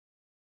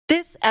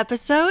This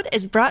episode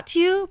is brought to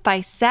you by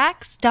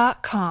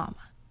Saks.com.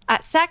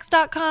 At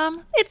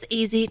Saks.com, it's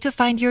easy to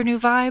find your new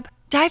vibe.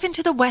 Dive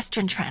into the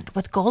Western trend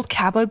with gold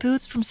cowboy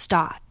boots from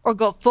Staud, or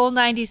go full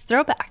 90s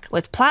throwback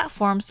with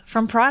platforms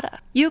from Prada.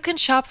 You can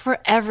shop for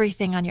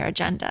everything on your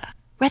agenda,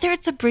 whether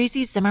it's a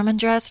breezy Zimmermann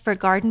dress for a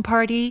garden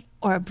party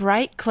or a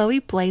bright Chloe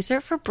blazer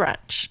for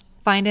brunch.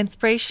 Find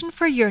inspiration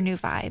for your new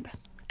vibe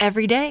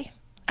every day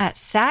at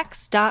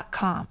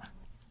Saks.com.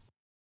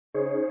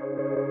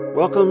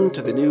 Welcome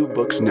to the New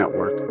Books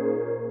Network.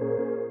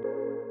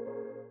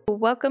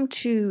 Welcome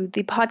to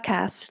the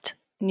podcast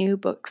New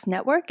Books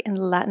Network in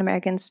Latin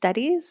American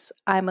Studies.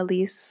 I'm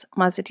Elise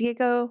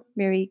Mazadiego,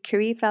 Marie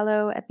Curie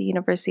Fellow at the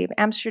University of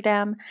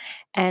Amsterdam,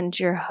 and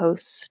your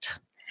host.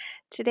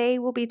 Today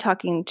we'll be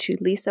talking to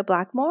Lisa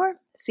Blackmore,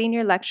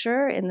 Senior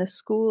Lecturer in the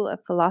School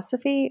of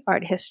Philosophy,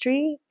 Art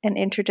History, and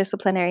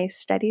Interdisciplinary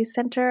Studies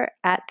Center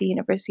at the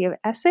University of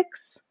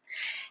Essex,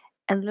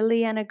 and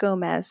Liliana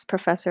Gomez,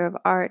 Professor of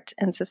Art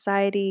and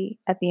Society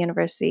at the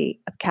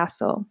University of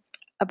Kassel,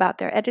 about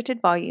their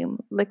edited volume,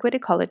 Liquid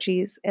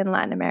Ecologies in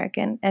Latin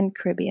American and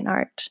Caribbean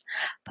Art,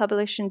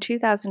 published in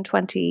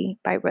 2020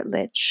 by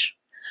Routledge.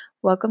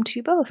 Welcome to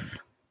you both.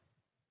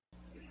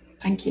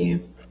 Thank you.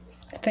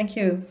 Thank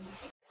you.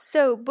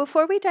 So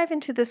before we dive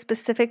into the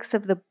specifics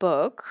of the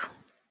book,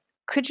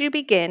 could you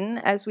begin,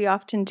 as we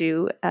often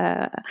do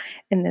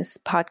in this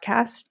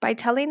podcast, by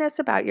telling us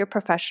about your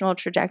professional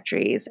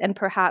trajectories and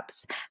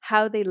perhaps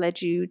how they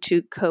led you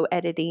to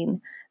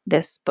co-editing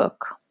this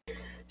book?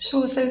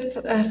 Sure. So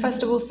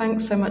first of all,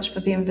 thanks so much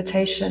for the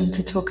invitation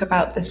to talk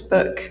about this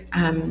book.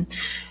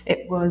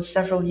 It was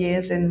several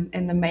years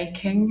in the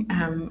making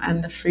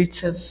and the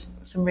fruit of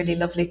some really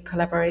lovely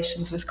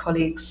collaborations with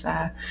colleagues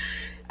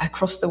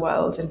across the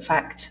world, in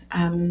fact.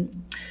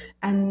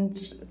 And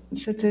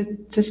so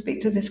to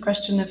speak to this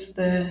question of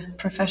the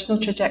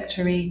professional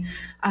trajectory,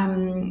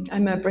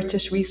 I'm a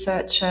British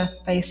researcher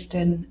based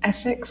in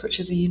Essex, which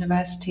is a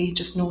university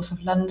just north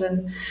of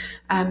London,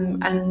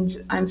 and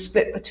I'm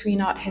split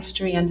between art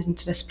history and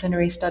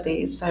interdisciplinary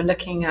studies, so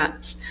looking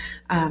at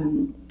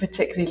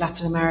particularly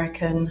Latin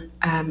American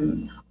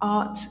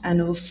art and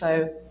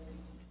also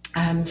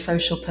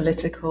social,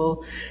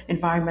 political,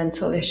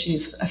 environmental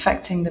issues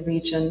affecting the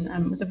region,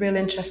 with a real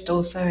interest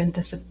also in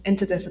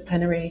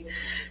interdisciplinary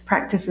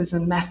practices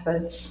and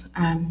methods,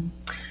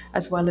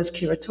 as well as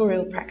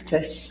curatorial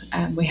practice.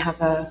 We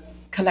have a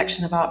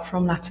collection of art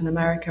from Latin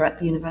America at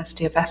the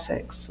University of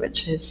Essex,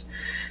 which is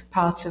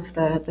part of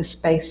the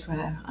space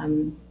where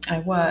I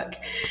work.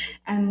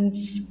 And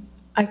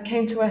I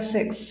came to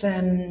Essex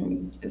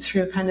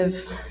through a kind of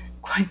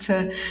quite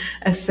a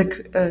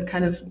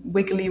kind of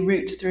wiggly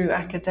route through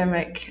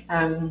academic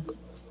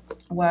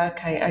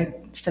work. I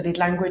studied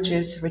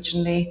languages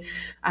originally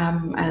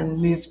and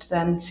moved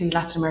then to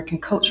Latin American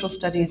cultural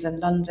studies in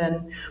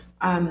London,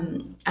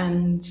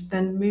 and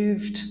then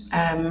moved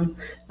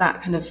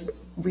that kind of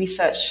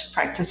research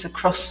practice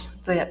across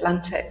the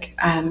Atlantic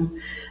and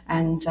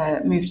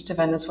moved to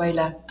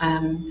Venezuela.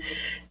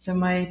 So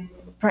my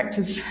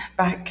practice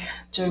back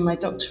during my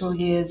doctoral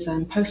years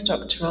and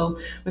postdoctoral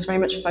was very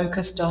much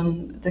focused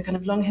on the kind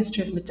of long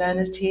history of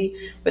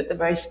modernity, but the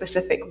very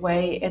specific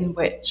way in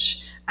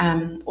which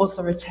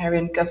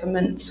authoritarian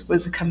government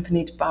was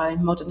accompanied by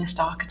modernist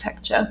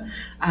architecture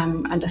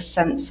and a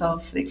sense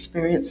of the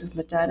experience of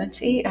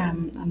modernity.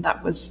 And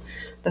that was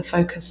the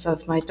focus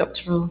of my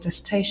doctoral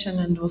dissertation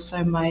and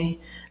also my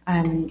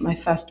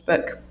first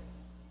book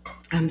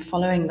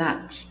following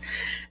that.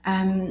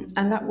 And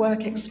that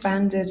work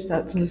expanded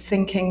that sort of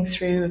thinking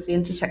through of the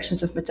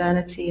intersections of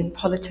modernity and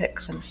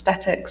politics and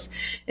aesthetics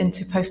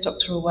into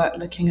postdoctoral work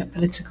looking at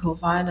political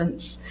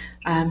violence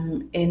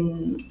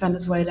in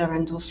Venezuela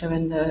and also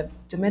in the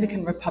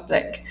Dominican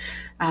Republic,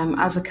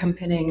 as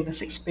accompanying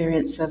this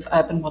experience of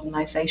urban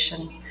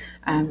modernization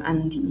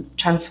and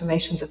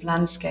transformations of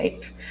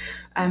landscape.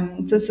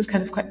 So this is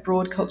kind of quite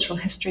broad cultural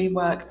history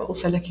work, but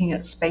also looking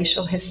at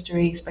spatial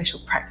history, spatial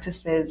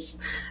practices,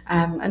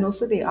 and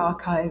also the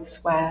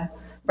archives where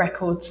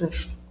records of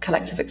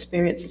collective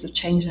experiences of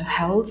change are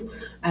held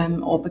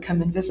or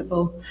become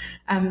invisible.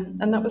 And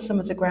that was some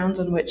of the ground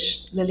on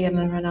which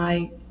Liliana and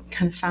I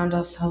kind of found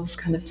ourselves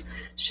kind of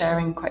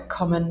sharing quite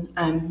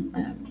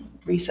common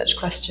research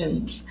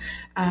questions.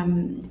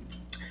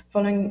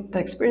 Following the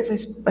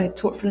experience, I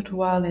taught for a little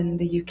while in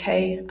the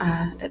UK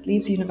at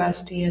Leeds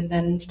University, and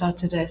then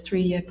started a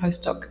 3-year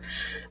postdoc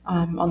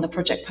on the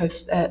project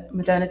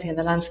Modernity in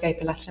the Landscape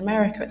of Latin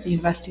America at the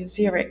University of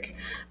Zurich,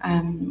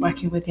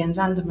 working with Jens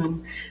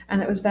Andermann.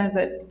 And it was there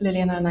that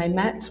Liliana and I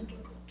met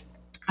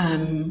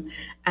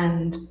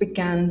and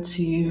began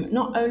to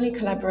not only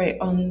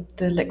collaborate on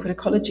the Liquid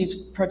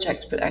Ecologies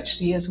project, but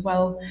actually as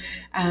well,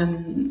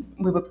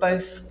 we were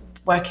both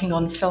working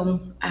on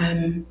film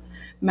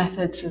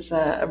methods as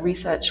a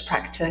research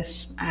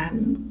practice. I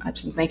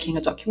was making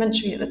a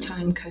documentary at the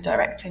time,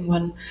 co-directing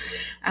one.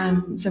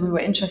 So we were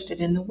interested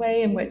in the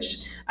way in which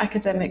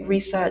academic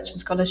research and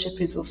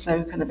scholarship is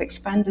also kind of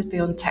expanded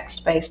beyond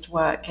text-based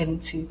work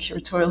into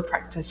curatorial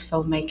practice,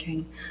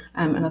 filmmaking,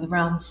 and other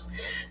realms.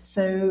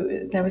 So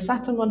there was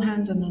that on one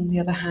hand, and on the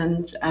other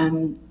hand,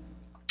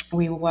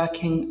 we were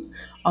working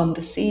on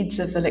the seeds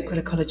of the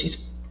Liquid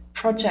Ecologies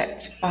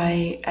project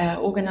by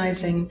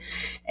organising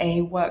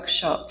a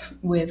workshop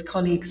with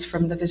colleagues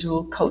from the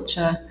visual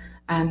culture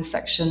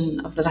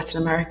section of the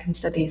Latin American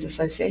Studies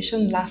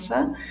Association,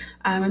 LASA,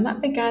 and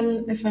that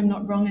began, if I'm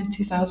not wrong, in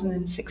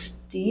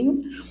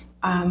 2016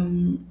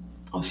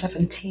 or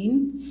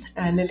 17.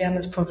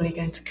 Liliana's probably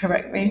going to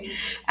correct me.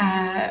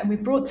 We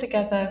brought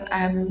together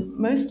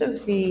most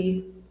of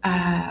the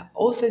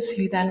authors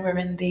who then were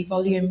in the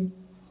volume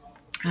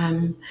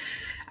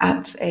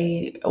at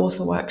a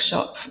author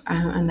workshop,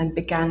 and then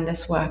began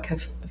this work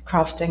of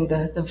crafting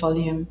the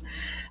volume.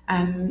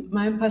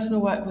 My own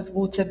personal work with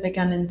water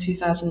began in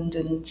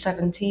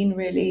 2017,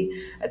 really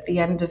at the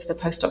end of the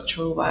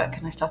postdoctoral work,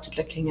 and I started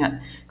looking at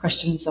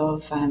questions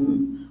of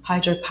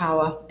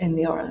hydropower in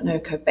the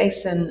Orinoco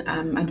Basin,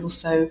 and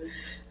also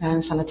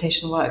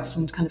sanitation works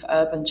and kind of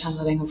urban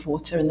channeling of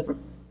water in the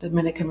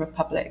Dominican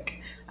Republic.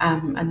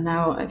 And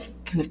now I've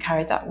kind of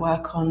carried that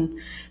work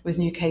on with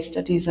new case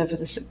studies over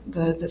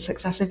the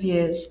successive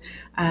years,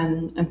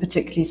 and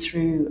particularly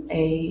through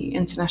a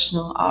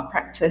international art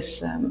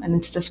practice, an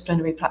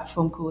interdisciplinary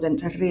platform called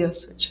Entre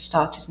Rios, which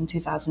started in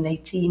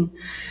 2018,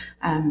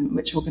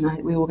 which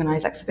we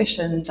organise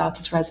exhibitions,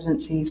 artist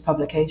residencies,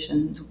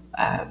 publications,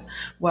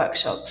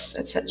 workshops,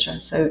 etc.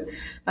 So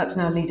that's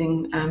now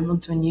leading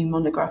onto a new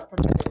monograph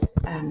project,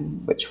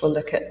 which will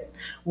look at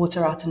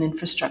water, art and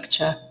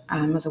infrastructure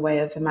as a way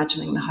of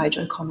imagining the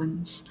hydro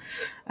commons.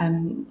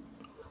 So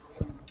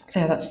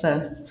yeah, that's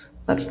the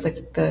kind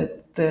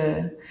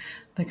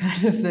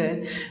of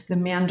the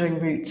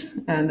meandering route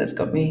that's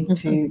got me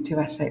to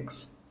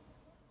Essex.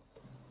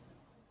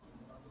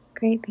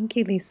 Great, thank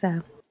you,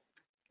 Lisa.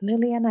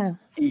 Liliana.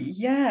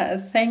 Yeah,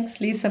 thanks,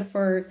 Lisa,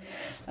 for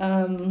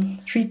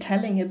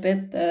retelling a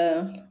bit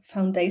the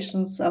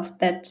foundations of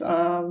that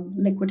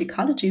Liquid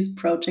Ecologies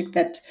project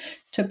that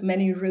took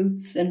many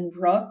roots and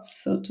rods,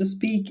 so to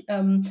speak.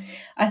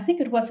 I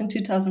think it was in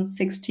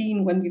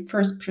 2016 when we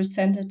first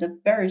presented a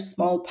very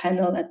small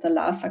panel at the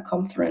LASA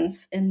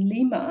conference in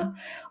Lima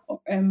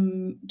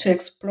to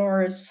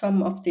explore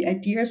some of the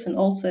ideas and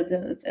also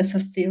as a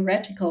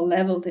theoretical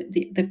level,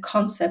 the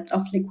concept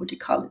of liquid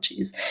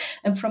ecologies.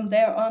 And from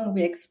there on,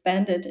 we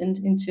expanded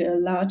into a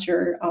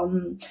larger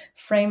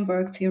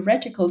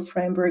theoretical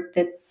framework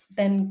that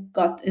then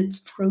got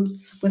its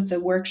roots with the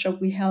workshop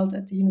we held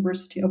at the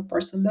University of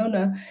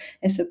Barcelona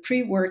as a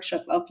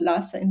pre-workshop of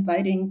LASA,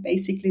 inviting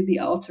basically the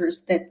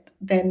authors that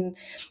then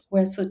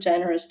were so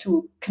generous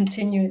to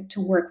continue to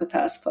work with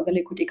us for the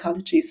Liquid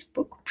Ecologies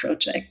book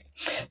project.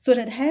 So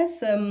that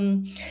has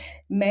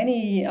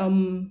many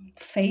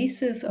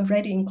phases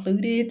already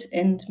included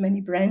and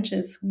many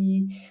branches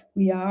we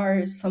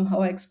are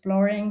somehow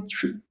exploring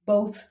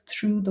both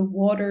through the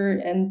water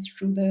and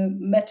through the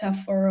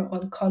metaphor or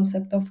the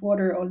concept of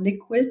water or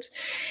liquid.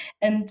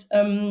 And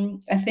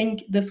I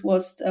think this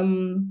was,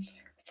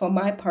 for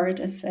my part,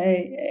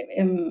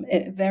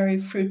 a very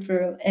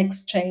fruitful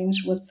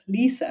exchange with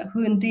Lisa,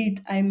 who indeed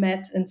I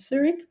met in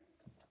Zurich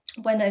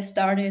when I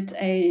started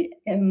a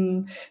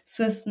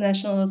Swiss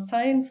National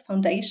Science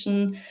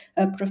Foundation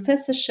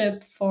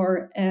professorship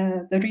for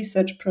the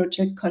research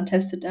project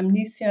Contested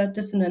Amnesia,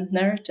 Dissonant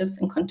Narratives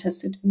and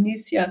Contested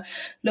Amnesia,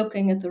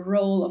 looking at the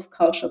role of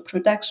cultural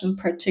production,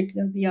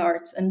 particularly the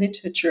arts and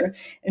literature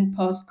in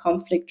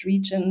post-conflict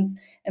regions,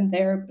 and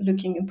they're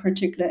looking in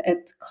particular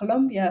at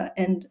Colombia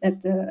and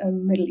at the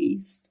Middle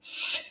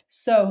East.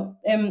 So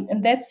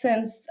in that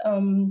sense,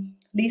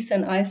 Lisa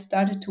and I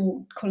started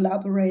to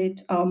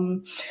collaborate,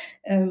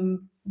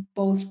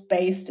 both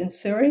based in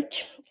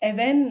Zurich. I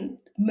then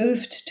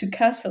moved to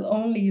Kassel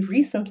only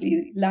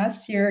recently,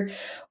 last year,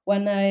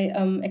 when I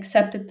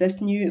accepted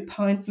this new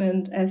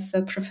appointment as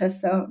a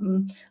professor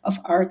of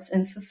arts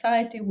and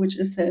society, which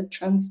is a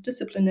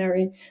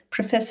transdisciplinary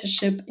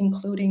professorship,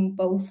 including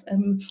both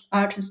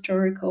art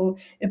historical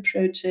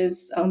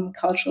approaches,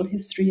 cultural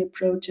history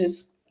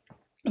approaches,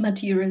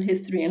 material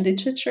history and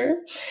literature.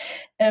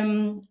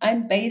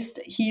 I'm based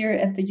here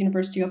at the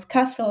University of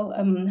Kassel,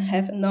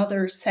 have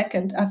another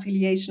second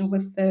affiliation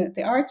with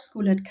the art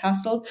school at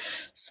Kassel.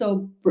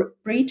 So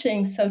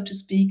bridging, so to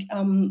speak,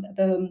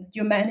 the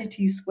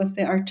humanities with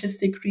the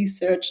artistic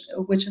research,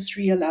 which is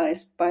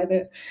realized by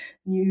the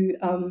new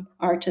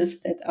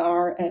artists that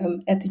are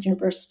at the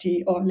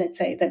university, or let's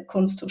say the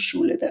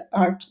Kunsthochschule, the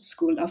art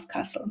school of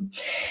Kassel.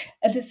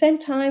 At the same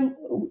time,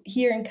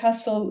 here in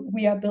Kassel,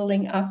 we are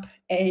building up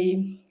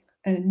a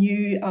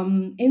new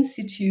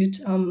institute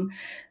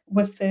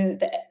with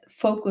the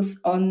focus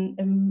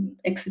on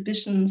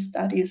exhibition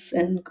studies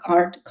and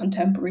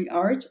contemporary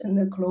art in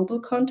the global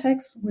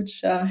context,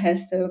 which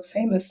has the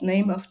famous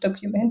name of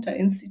Documenta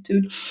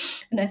Institute.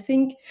 And I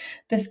think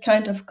this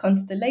kind of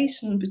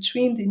constellation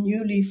between the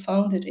newly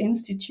founded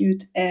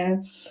institute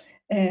and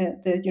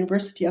the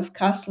University of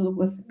Kassel,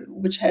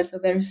 which has a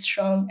very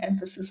strong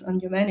emphasis on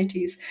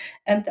humanities,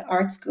 and the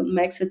art school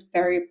makes it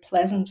very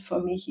pleasant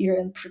for me here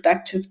and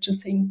productive to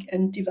think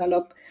and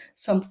develop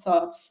some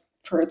thoughts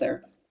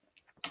further.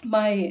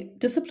 My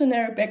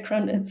disciplinary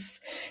background,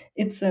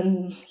 it's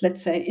an,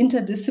 let's say,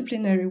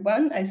 interdisciplinary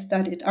one. I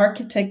studied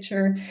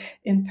architecture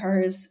in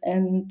Paris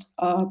and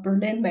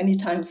Berlin many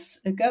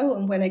times ago.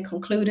 And when I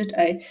concluded,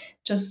 I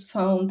just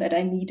found that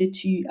I needed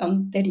to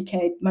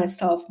dedicate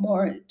myself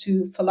more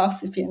to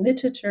philosophy and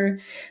literature.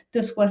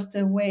 This was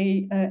the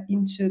way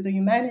into the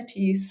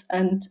humanities,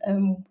 and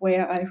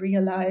where I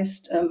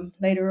realized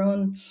later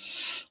on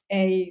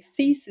a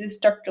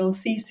doctoral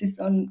thesis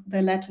on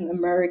the Latin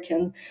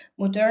American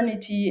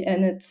modernity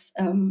and its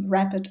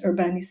rapid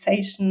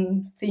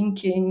urbanization,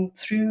 thinking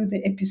through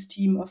the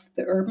episteme of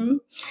the urban.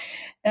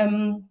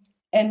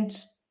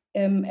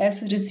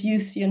 As it is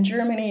used in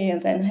Germany,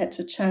 and then had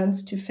the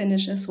chance to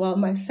finish as well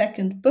my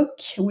second book,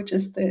 which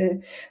is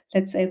the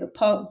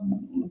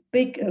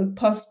big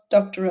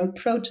postdoctoral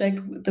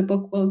project. The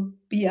book will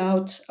be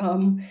out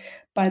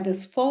by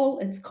this fall.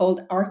 It's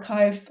called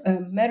Archive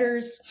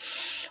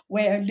Matters,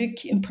 where I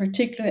look in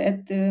particular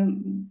at the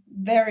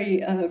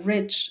very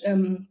rich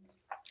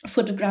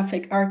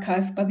photographic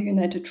archive by the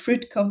United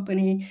Fruit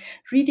Company,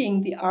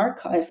 reading the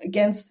archive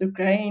against the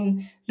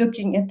grain,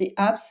 looking at the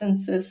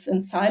absences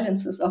and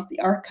silences of the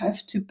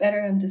archive to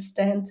better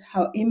understand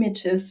how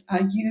images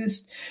are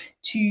used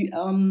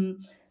to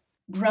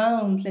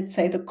ground, let's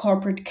say, the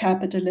corporate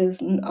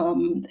capitalism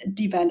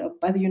developed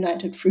by the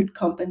United Fruit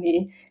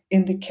Company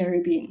in the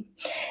Caribbean.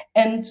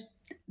 And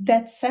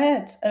that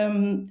said,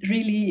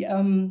 really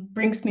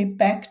brings me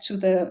back to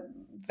the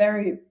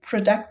very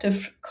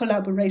productive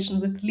collaboration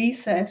with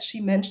Lisa. As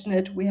she mentioned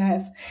it, we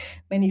have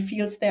many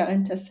fields there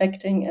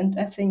intersecting, and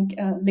I think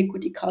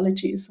liquid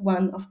ecology is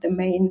one of the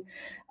main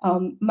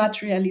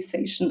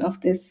materialization of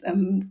this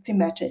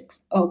thematic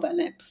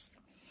overlaps.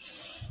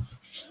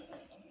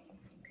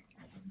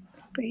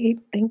 Great,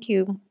 thank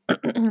you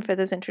for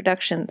those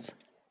introductions.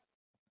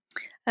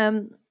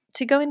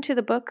 To go into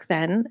the book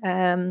then,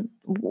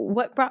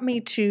 what brought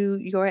me to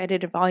your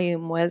edited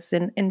volume was,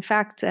 in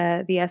fact,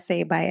 the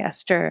essay by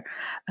Esther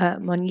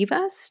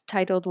Monivas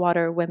titled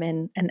Water,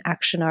 Women, and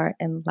Action Art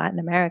in Latin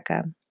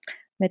America,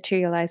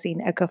 Materializing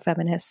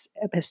Ecofeminist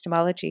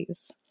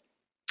Epistemologies.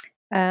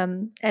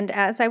 And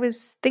as I'm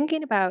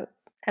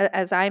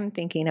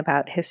thinking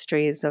about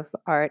histories of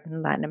art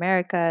in Latin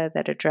America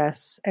that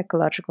address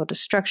ecological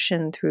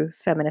destruction through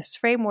feminist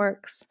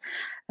frameworks,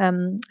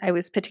 I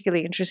was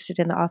particularly interested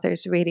in the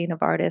author's rating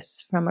of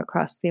artists from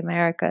across the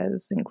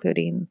Americas,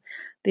 including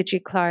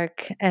Ligie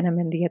Clark, Ana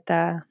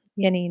Mendieta,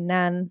 Yenny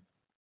Nan,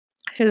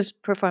 whose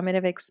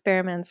performative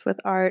experiments with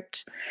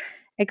art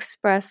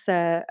express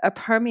a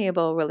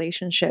permeable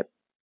relationship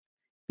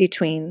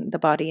between the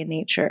body and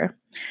nature.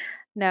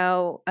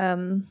 Now,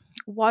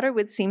 water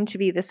would seem to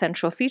be the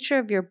central feature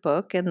of your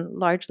book and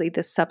largely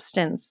the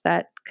substance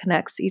that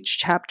connects each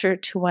chapter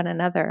to one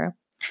another.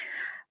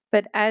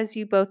 But as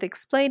you both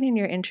explain in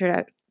your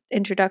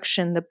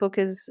introduction, the book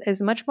is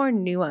much more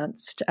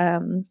nuanced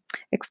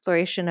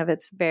exploration of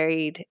its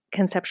varied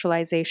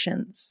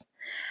conceptualizations.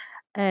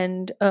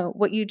 And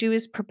what you do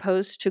is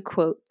propose to,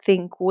 quote,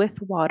 think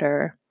with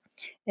water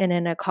in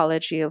an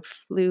ecology of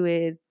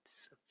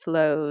fluids,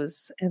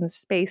 flows, and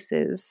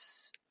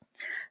spaces.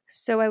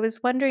 So I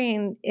was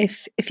wondering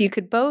if you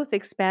could both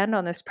expand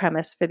on this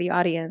premise for the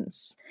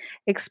audience,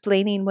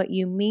 explaining what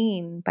you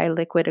mean by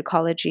liquid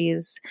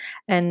ecologies,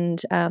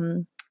 and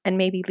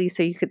maybe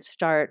Lisa, you could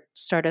start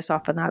us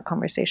off on that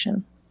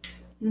conversation.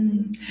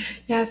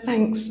 Yeah,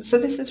 thanks. So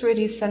this is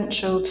really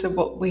essential to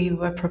what we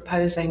were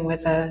proposing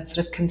with a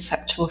sort of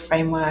conceptual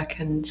framework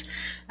and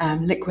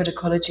liquid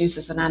ecologies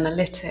as an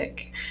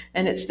analytic,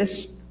 and it's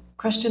this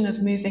question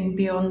of moving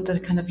beyond the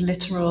kind of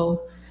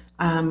literal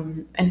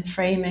and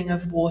framing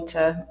of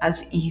water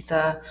as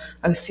either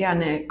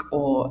oceanic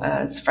or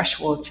as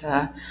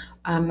freshwater,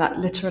 that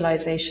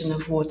literalization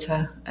of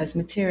water as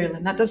material.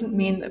 And that doesn't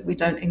mean that we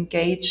don't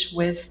engage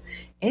with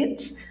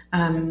it,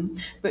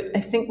 but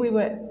I think we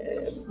were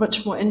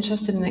much more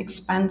interested in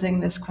expanding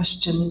this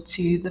question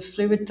to the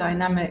fluid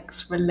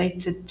dynamics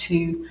related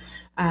to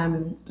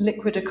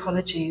liquid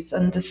ecologies,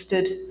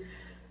 understood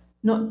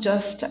not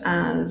just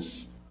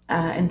as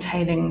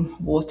entailing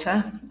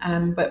water,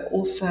 but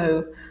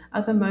also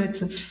other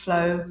modes of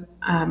flow,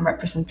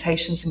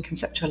 representations and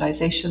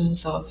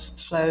conceptualizations of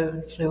flow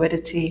and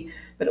fluidity,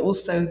 but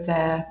also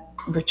their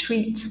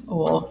retreat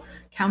or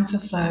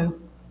counterflow.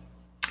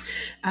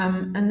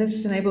 And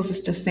this enables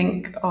us to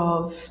think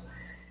of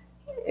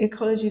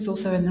ecologies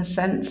also in the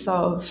sense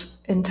of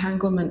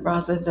entanglement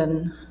rather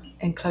than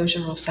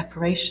enclosure or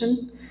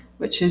separation,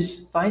 which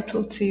is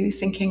vital to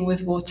thinking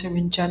with water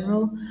in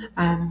general,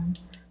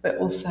 but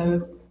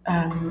also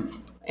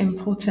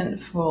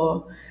important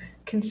for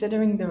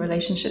considering the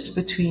relationships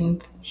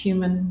between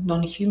human,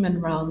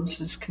 non-human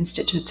realms as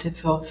constitutive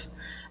of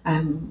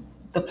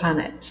the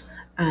planet,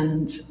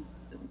 and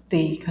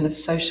the kind of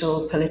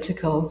social,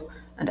 political,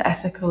 and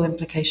ethical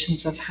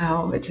implications of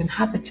how it's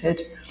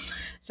inhabited.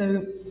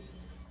 So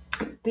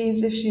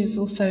these issues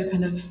also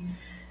kind of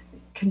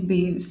can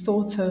be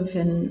thought of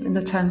in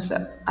the terms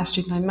that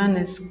Astrid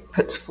Neumann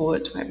puts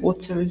forward. Right?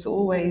 Water is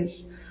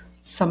always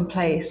some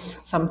place,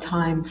 some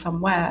time,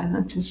 somewhere, and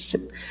it is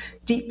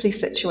deeply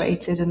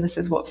situated. And this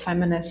is what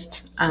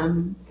feminist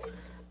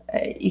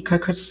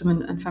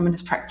eco-criticism and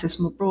feminist practice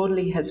more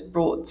broadly has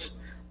brought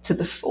to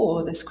the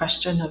fore, this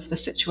question of the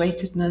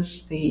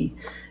situatedness, the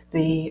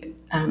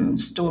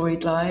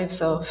storied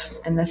lives of,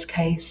 in this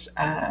case,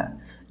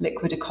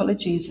 liquid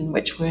ecologies in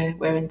which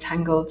we're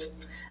entangled,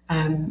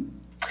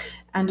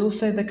 and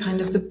also the kind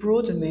of the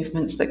broader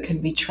movements that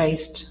can be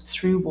traced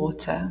through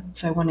water.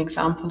 So one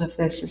example of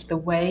this is the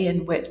way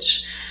in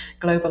which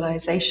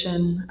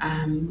globalization,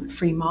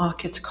 free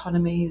market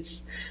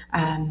economies,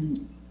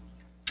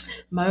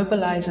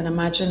 mobilize an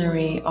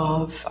imaginary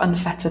of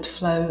unfettered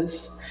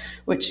flows,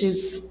 which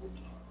is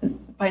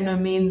by no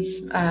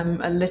means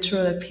a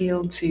literal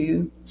appeal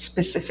to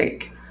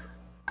specific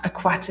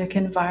aquatic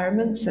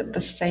environments, at the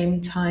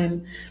same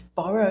time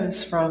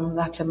borrows from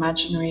that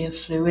imaginary of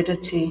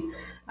fluidity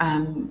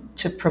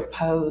to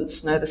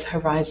propose this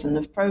horizon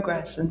of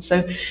progress. And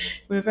so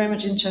we're very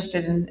much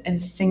interested in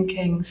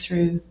thinking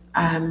through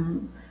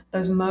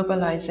those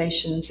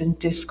mobilizations in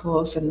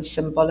discourse and the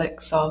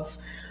symbolics of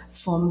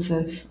forms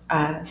of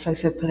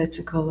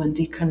socio-political and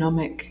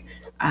economic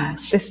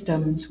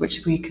systems,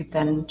 which we could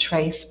then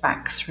trace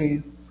back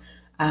through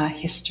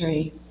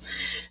history.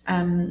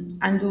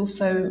 And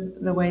also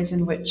the ways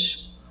in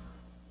which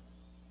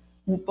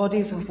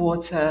bodies of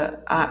water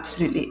are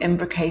absolutely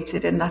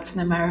imbricated in Latin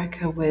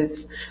America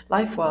with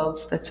life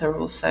worlds that are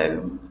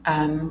also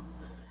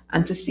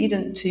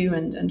antecedent to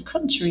and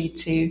contrary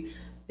to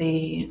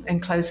the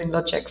enclosing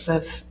logics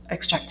of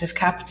extractive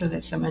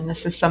capitalism. And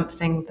this is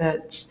something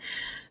that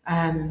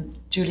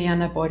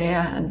Juliana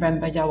Borea and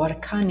Remba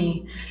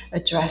Yawarkani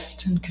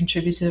addressed and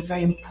contributed a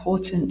very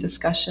important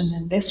discussion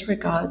in this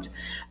regard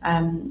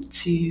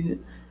to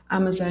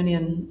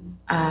Amazonian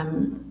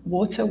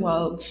water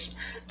worlds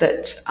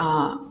that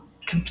are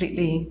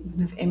completely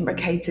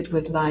imbricated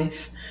with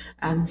life.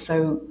 And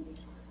so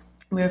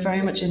we're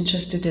very much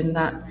interested in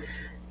that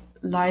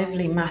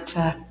lively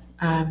matter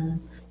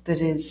that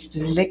is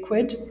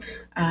liquid,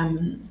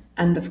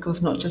 and of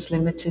course not just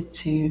limited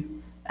to,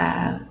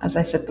 as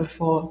I said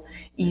before,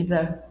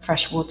 either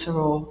freshwater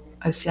or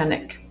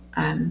oceanic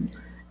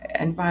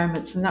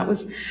environments. And that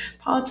was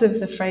part of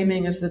the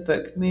framing of the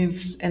book,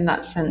 moves in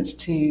that sense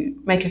to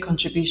make a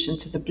contribution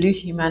to the blue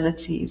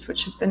humanities,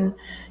 which has been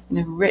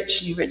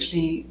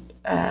richly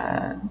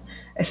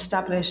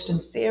established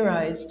and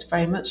theorized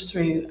very much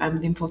through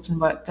the important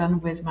work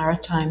done with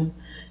maritime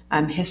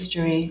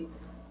history.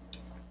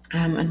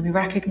 And we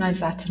recognize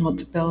that and want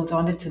to build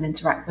on it and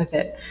interact with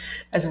it,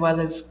 as well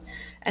as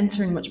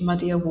entering much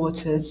muddier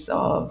waters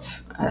of,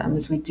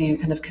 as we do,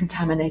 kind of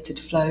contaminated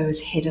flows,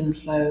 hidden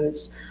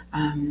flows,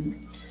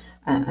 and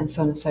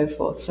so on and so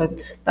forth. So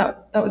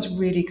that was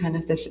really kind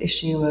of this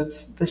issue of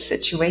the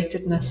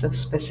situatedness of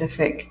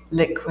specific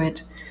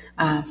liquid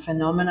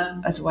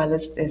phenomena, as well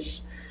as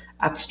this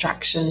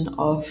abstraction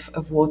of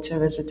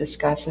water as a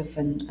discursive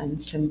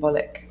and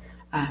symbolic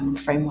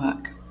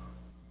framework.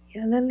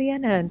 Yeah,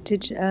 Liliana,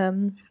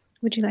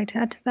 would you like to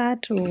add to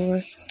that,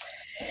 or?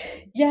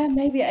 Yeah,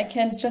 maybe I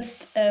can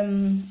just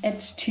add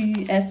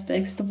two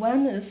aspects. The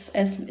one is,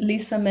 as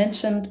Lisa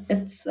mentioned,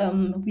 it's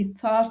we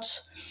thought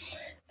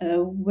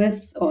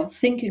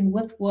thinking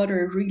with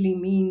water really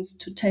means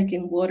to take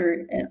in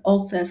water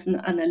also as an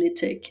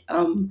analytic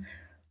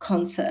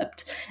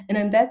concept, and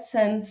in that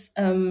sense,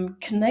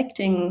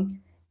 connecting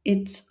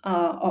it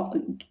or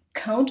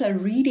counter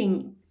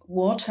reading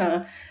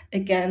water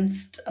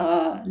against,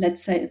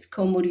 let's say, its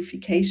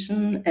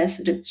commodification as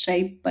it is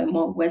shaped by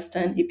more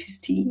Western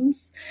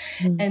epistemes,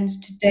 and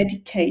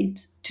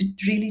to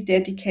really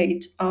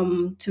dedicate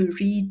to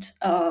read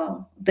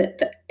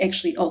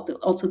actually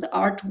also the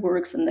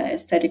artworks and the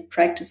aesthetic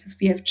practices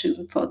we have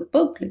chosen for the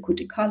book, Liquid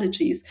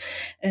Ecologies,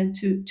 and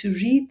to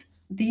read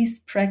these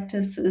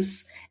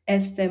practices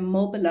as they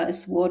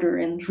mobilize water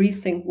and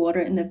rethink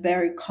water in a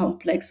very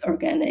complex,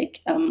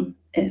 organic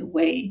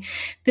way.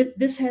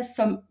 This has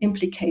some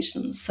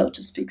implications, so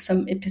to speak,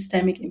 some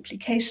epistemic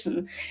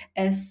implication,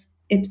 as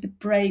it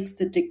breaks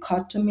the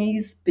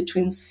dichotomies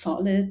between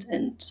solid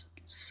and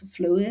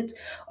fluid,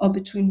 or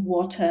between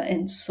water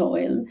and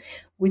soil,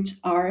 which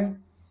are,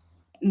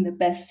 in the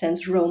best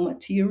sense, raw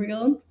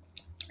material.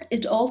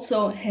 It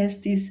also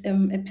has these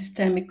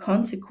epistemic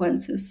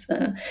consequences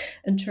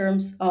in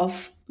terms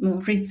of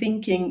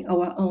rethinking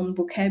our own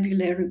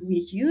vocabulary we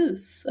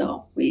use.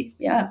 We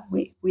are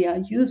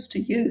used to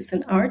use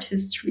in art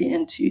history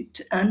and to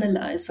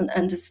analyze and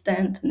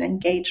understand and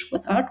engage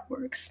with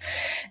artworks.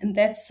 In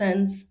that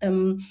sense,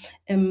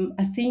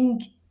 I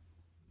think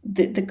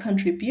the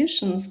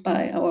contributions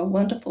by our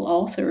wonderful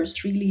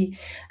authors really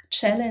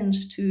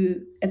challenge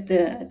to at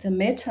the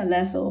meta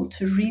level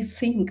to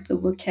rethink the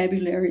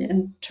vocabulary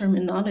and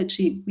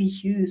terminology we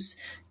use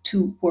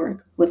to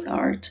work with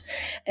art.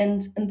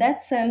 And in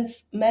that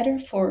sense, matter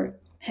for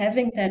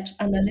having that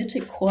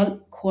analytic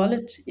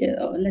quality,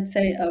 let's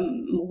say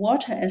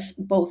water as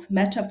both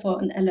metaphor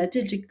and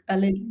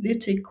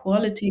analytic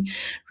quality,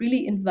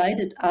 really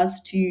invited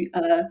us to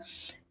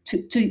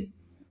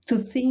to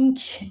think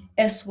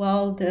as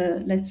well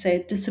the, let's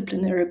say,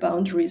 disciplinary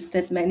boundaries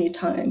that many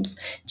times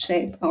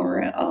shape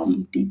our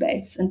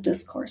debates and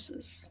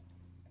discourses.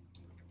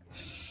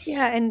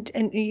 Yeah, and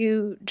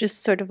you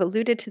just sort of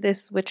alluded to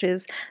this, which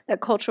is that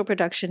cultural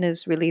production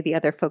is really the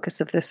other focus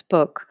of this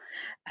book,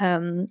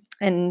 and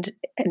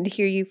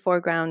here you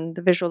foreground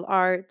the visual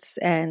arts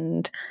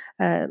and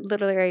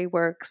literary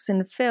works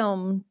and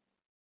film,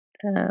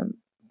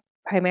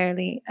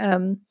 primarily.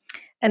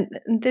 And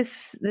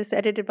this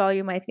edited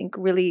volume, I think,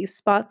 really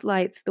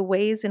spotlights the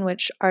ways in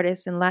which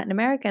artists in Latin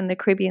America and the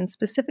Caribbean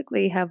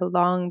specifically have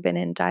long been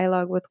in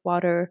dialogue with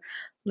water,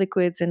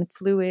 liquids, and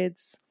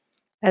fluids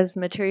as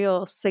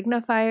material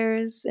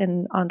signifiers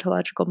and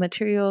ontological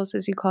materials,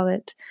 as you call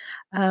it.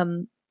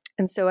 And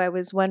so I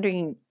was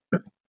wondering,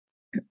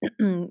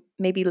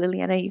 maybe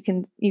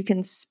Liliana, you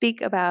can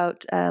speak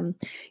about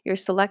your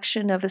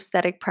selection of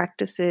aesthetic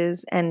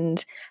practices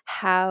and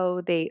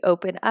how they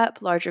open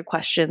up larger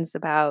questions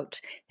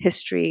about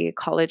history,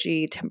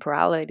 ecology,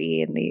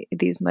 temporality, and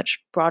these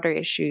much broader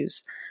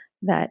issues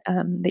that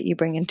that you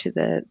bring into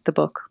the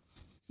book.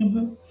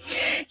 Mm-hmm.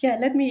 Yeah,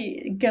 let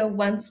me go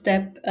one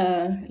step,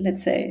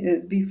 let's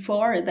say,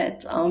 before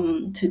that,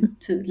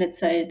 to let's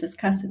say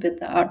discuss a bit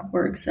the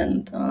artworks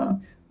and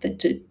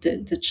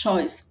the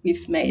choice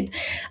we've made.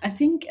 I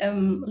think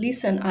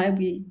Lisa and I,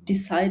 we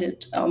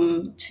decided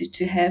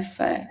to have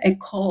a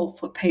call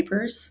for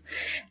papers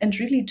and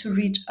really to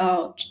reach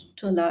out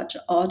to a large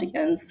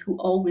audience who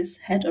always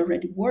had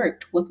already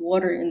worked with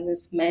water in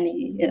this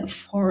many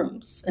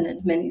forms and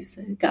in many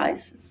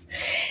guises.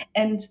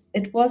 And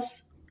it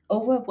was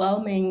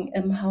overwhelming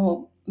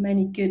how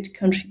many good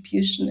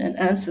contribution and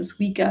answers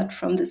we got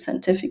from the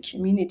scientific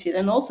community,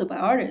 and also by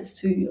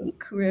artists,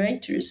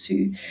 curators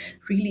who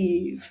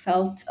really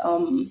felt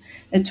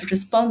to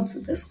respond to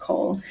this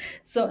call.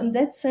 So in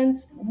that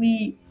sense,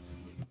 we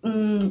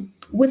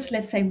with,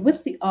 let's say,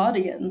 with the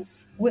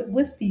audience,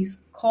 with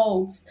these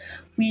calls,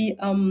 we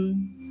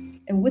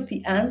and with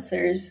the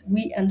answers,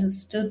 we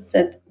understood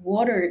that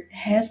water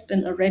has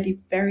been already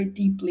very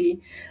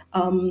deeply,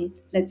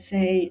 let's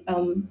say,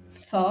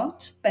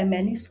 thought by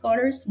many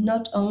scholars,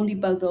 not only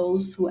by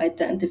those who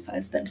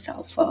identifies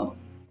themselves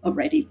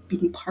already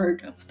being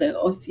part of the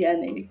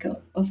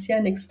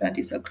oceanic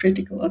studies or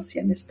critical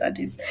oceanic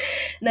studies.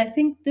 And I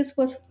think this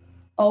was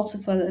also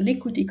for the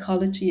liquid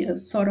ecology a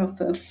sort of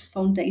a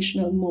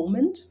foundational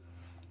moment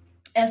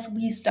as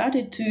we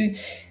started to,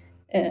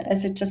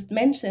 as I just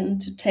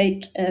mentioned, to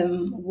take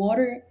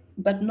water,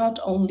 but not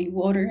only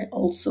water,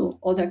 also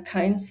other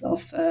kinds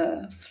of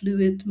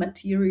fluid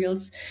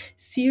materials,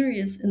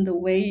 serious in the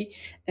way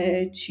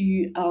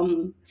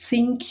to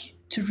think,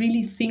 to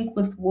really think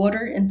with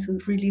water and to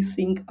really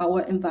think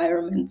our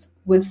environment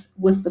with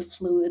the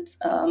fluid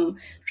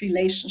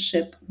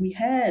relationship we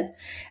had,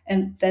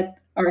 and that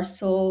are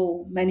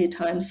so many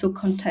times so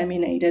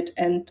contaminated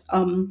and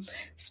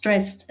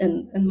stressed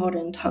in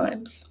modern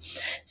times.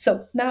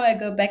 So now I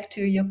go back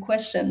to your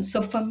question.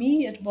 So for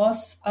me, it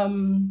was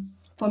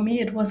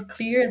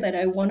clear that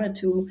I wanted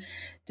to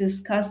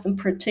discuss in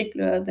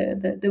particular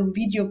the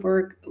video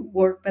work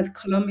by the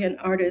Colombian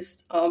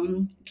artist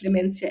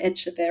Clemencia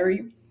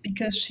Echeverry,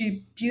 because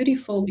she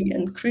beautifully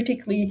and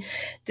critically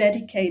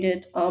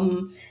dedicated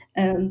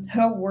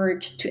her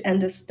work to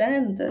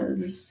understand the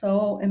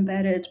so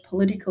embedded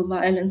political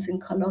violence in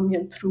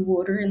Colombia through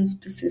water, and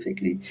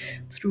specifically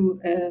through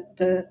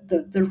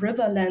the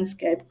river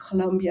landscape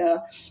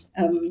Colombia.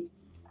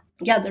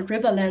 The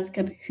river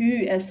landscape,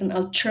 who as an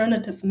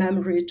alternative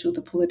memory to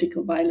the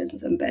political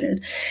violence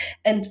embedded.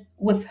 And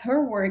with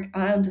her work,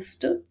 I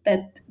understood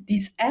that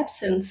these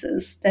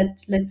absences,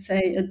 that, let's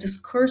say, a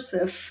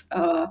discursive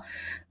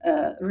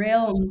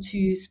realm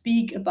to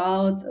speak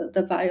about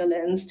the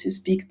violence, to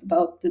speak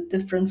about the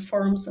different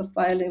forms of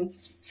violence,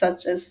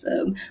 such as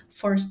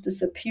forced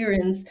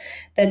disappearance,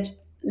 that,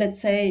 let's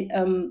say,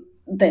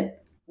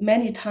 that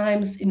many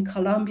times in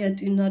Colombia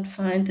do not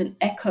find an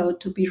echo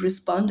to be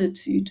responded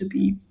to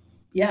be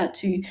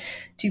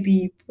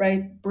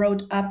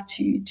brought up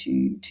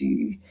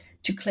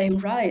to claim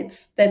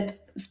rights. That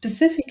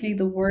specifically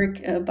the work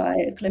by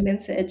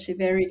Clemencia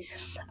Echeverry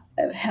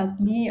helped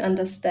me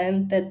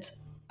understand that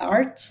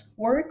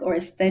artwork or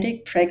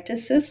aesthetic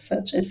practices,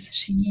 such as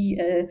she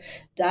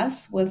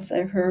does with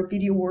her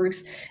video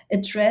works,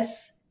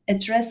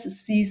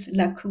 addresses these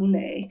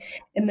lacunae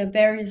in a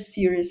very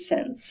serious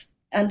sense,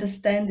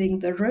 understanding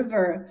the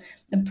river,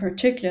 in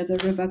particular the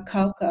River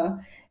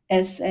Cauca,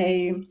 as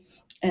an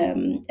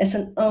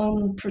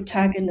own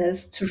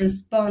protagonist to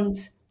respond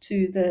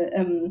to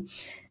the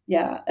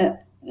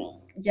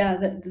the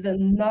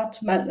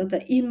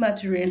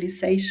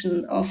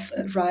immaterialization of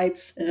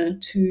rights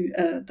to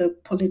the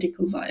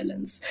political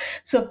violence.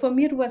 So for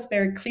me, it was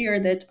very clear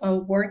that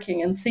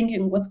working and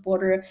thinking with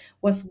water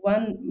was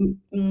one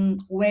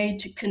way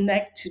to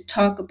connect, to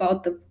talk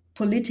about the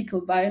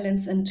political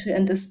violence and to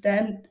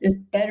understand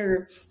it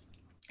better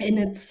in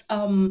its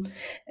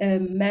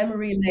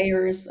memory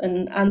layers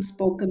and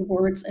unspoken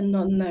words and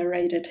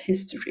non-narrated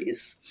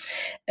histories.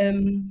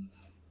 Um,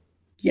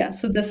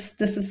 so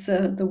this is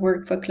the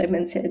work for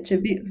Clemencia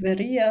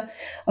Echeverria.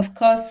 Of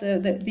course,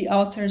 the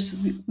authors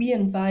we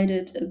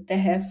invited, they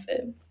have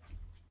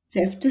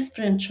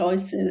different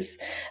choices.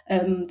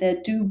 They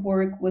do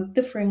work with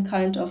different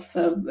kind of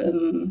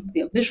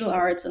visual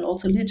arts and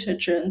also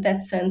literature. In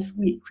that sense,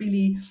 we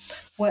really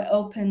were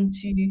open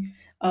to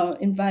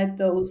invite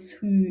those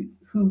who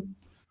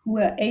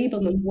are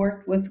able and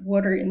work with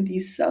water in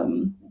these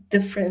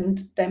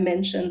different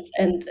dimensions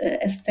and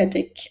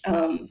aesthetic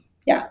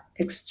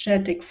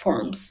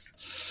forms.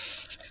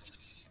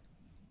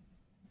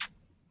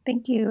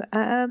 Thank you.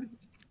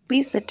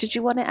 Lisa, did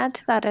you want to add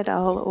to that at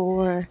all,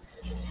 or?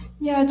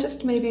 Yeah,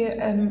 just maybe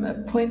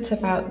a point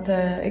about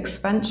the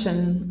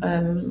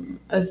expansion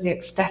of the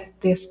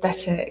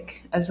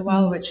aesthetic as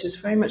well, which is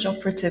very much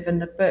operative in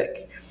the book,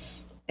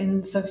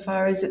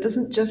 insofar as it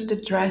doesn't just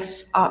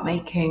address art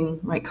making,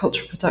 right,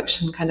 cultural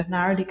production, kind of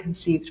narrowly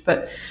conceived,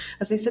 but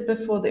as I said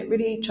before, it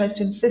really tries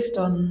to insist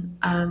on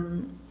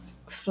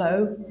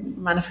flow,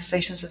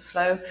 manifestations of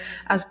flow,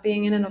 as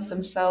being in and of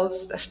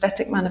themselves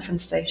aesthetic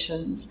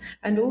manifestations,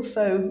 and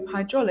also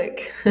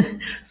hydraulic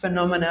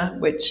phenomena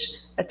which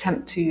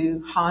attempt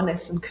to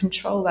harness and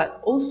control that,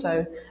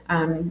 also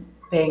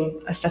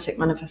being aesthetic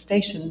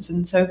manifestations.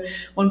 And so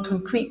one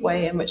concrete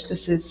way in which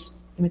this is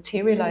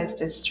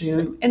materialized is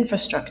through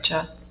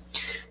infrastructure,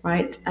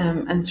 right?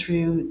 And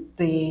through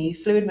the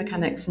fluid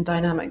mechanics and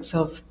dynamics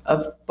of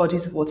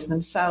bodies of water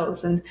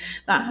themselves. And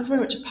that has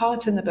very much a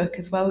part in the book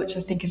as well, which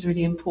I think is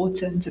really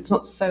important. It's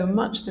not so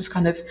much this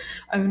kind of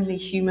only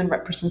human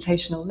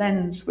representational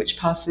lens, which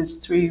passes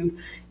through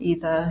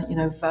either,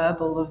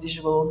 verbal or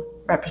visual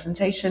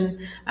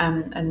representation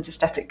and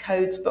aesthetic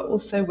codes, but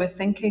also we're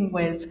thinking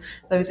with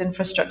those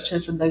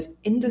infrastructures and those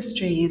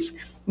industries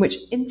which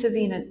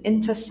intervene and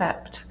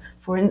intercept,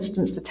 for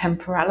instance, the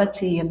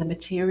temporality and the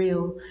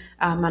material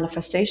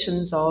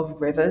manifestations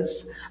of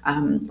rivers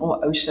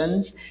or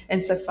oceans,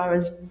 insofar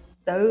as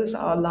those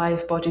are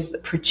live bodies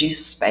that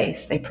produce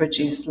space, they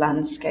produce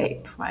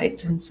landscape,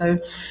 right? And so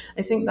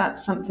I think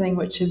that's something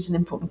which is an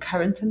important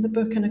current in the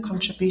book and a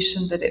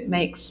contribution that it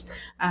makes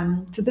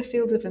to the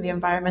field of the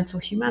environmental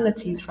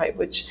humanities, right?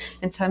 Which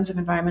in terms of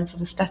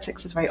environmental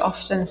aesthetics is very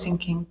often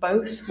thinking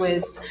both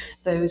with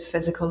those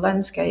physical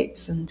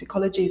landscapes and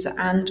ecologies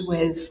and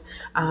with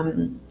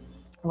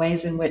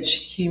ways in which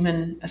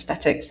human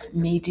aesthetics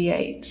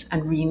mediate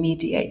and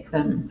remediate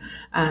them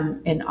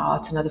in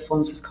art and other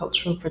forms of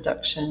cultural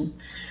production.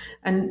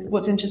 And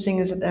what's interesting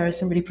is that there are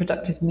some really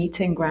productive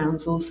meeting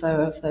grounds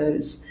also of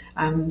those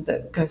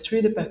that go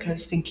through the book. I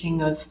was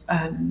thinking of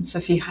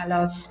Sophie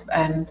Haller's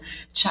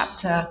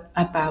chapter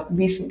about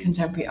recent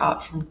contemporary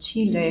art from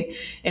Chile,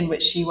 in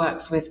which she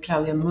works with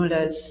Claudia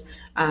Muller's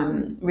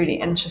really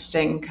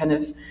interesting kind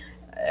of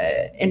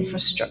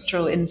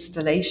infrastructural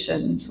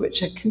installations,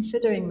 which are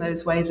considering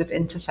those ways of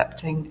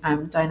intercepting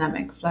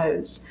dynamic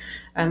flows.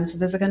 So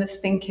there's a kind of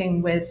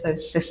thinking with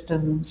those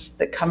systems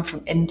that come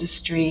from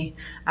industry,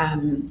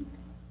 and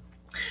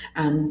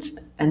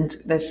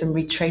there's some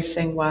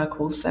retracing work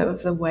also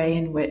of the way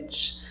in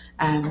which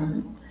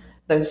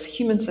those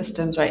human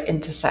systems, right,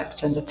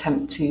 intercept and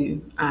attempt to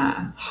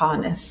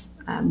harness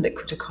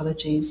liquid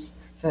ecologies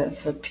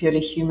for purely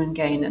human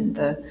gain, and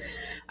the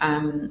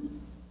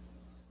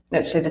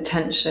let's say the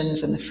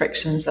tensions and the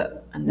frictions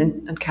that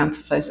and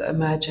counterflows that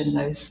emerge in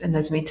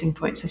those meeting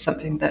points is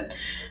something that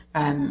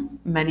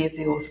many of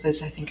the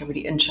authors I think are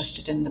really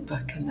interested in the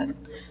book, and that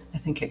I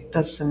think it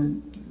does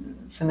some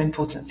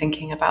important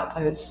thinking about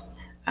those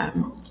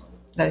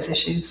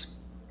issues.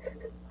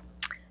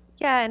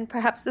 Yeah, and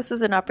perhaps this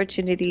is an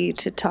opportunity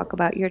to talk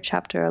about your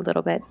chapter a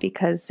little bit,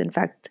 because in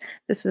fact,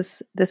 this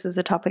is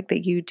a topic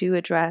that you do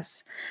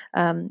address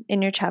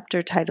in your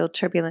chapter titled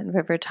 "Turbulent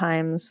River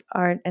Times: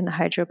 Art and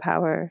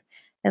Hydropower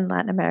in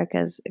Latin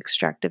America's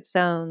Extractive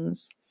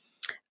Zones."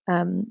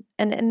 And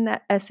in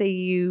that essay,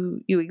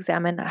 you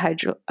examine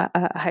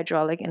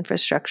hydraulic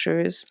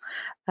infrastructures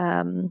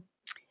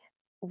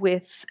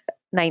with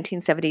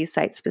 1970s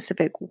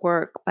site-specific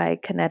work by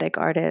kinetic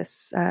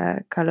artists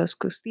Carlos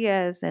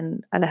Costillas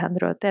and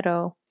Alejandro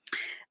Otero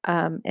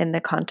in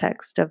the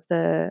context of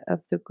the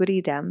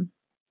Guri Dam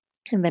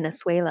in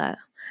Venezuela.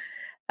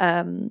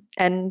 And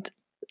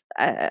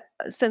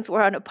since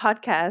we're on a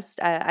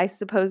podcast, I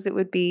suppose it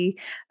would be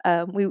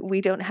we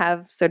don't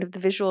have sort of the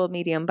visual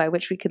medium by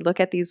which we could look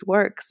at these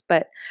works,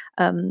 but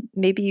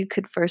maybe you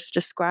could first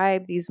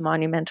describe these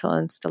monumental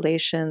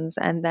installations,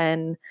 and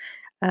then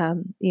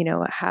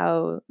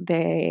how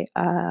they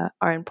are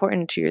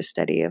important to your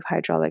study of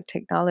hydraulic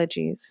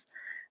technologies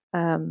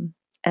and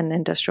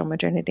industrial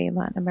modernity in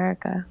Latin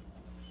America.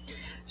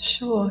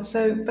 Sure.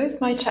 So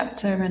both my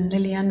chapter and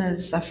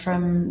Liliana's are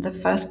from the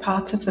first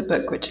part of the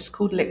book, which is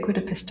called Liquid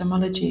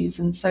Epistemologies.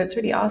 And so it's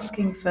really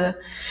asking for,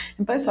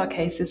 in both our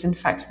cases, in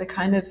fact, the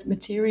kind of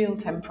material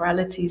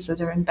temporalities that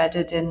are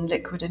embedded in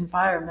liquid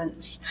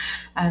environments.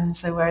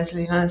 So whereas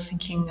Liliana's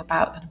thinking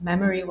about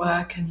memory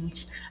work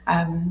and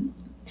kind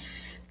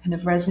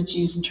of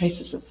residues and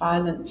traces of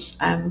violence,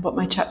 what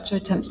my chapter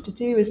attempts to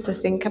do is to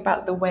think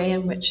about the way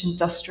in which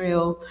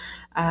industrial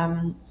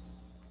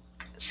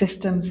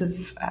systems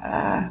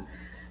have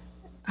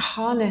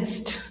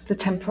harnessed the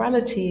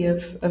temporality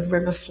of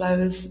river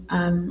flows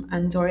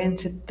and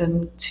oriented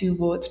them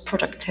towards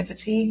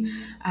productivity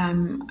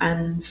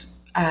and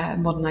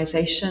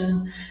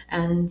modernization,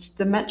 and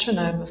the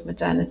metronome of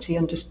modernity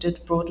understood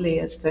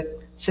broadly as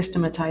the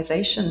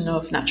systematization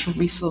of natural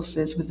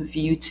resources with a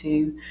view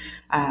to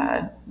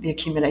the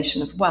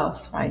accumulation of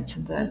wealth, right,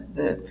 and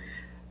the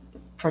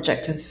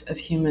project of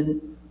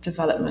human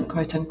development,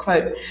 quote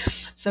unquote.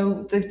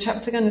 So the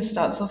chapter kind of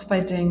starts off by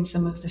doing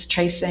some of this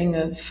tracing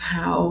of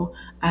how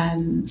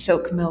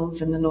silk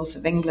mills in the north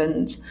of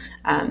England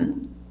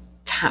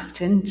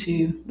tapped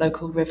into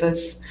local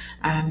rivers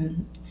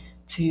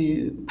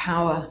to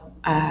power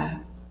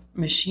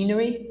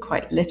machinery,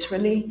 quite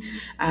literally,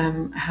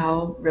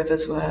 how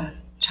rivers were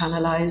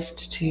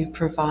channelized to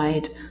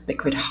provide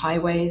liquid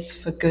highways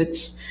for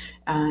goods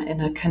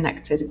in a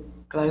connected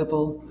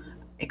global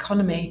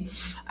economy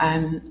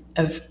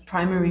of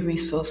primary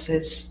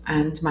resources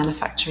and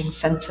manufacturing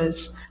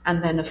centres,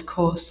 and then, of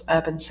course,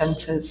 urban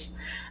centres,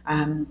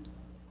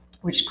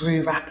 which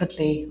grew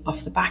rapidly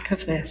off the back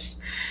of this.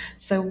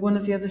 So one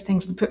of the other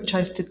things the book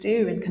tries to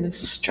do in kind of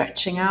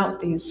stretching out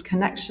these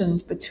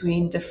connections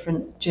between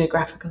different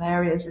geographical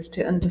areas is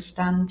to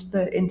understand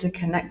the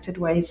interconnected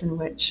ways in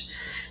which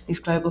these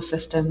global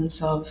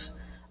systems of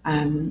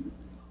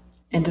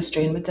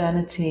industry and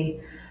modernity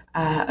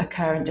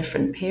occur in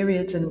different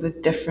periods and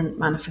with different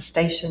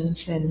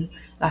manifestations in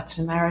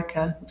Latin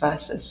America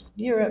versus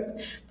Europe,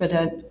 but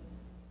are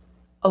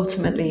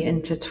ultimately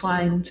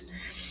intertwined.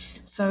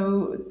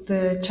 So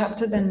the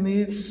chapter then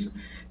moves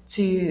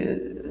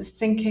to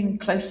thinking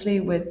closely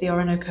with the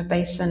Orinoco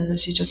Basin,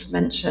 as you just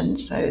mentioned.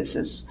 So this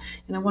is,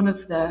 one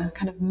of the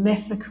kind of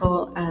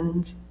mythical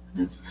and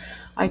kind of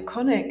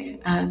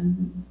iconic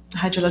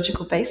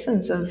hydrological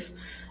basins of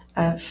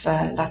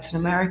Latin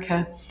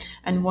America,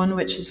 and one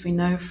which, as we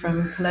know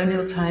from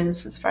colonial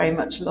times, was very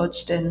much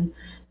lodged in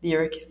the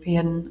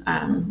European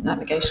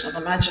navigational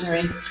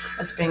imaginary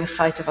as being a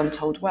site of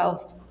untold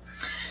wealth.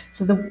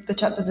 So the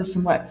chapter does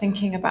some work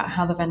thinking about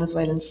how the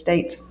Venezuelan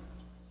state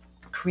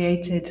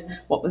created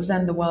what was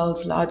then the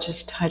world's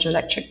largest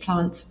hydroelectric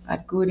plant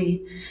at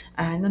Guri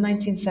in the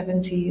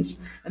 1970s,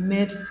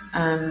 amid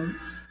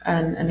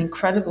an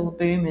incredible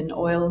boom in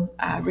oil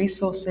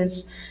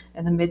resources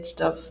in the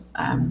midst of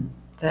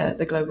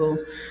the global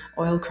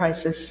oil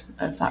crisis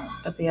of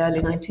the early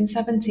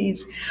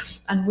 1970s.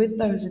 And with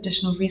those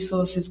additional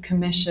resources,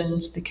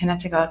 commissioned the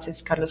kinetic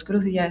artists Carlos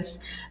Cruz-Diez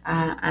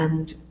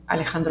and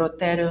Alejandro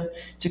Otero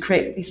to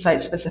create these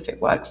site-specific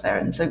works there.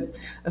 And so,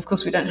 of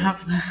course, we don't have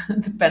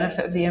the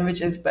benefit of the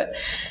images, but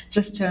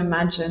just to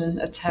imagine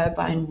a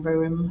turbine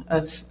room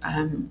of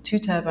 2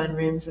 turbine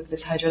rooms of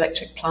this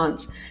hydroelectric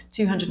plant,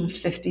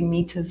 250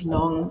 meters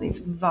long, these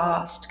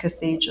vast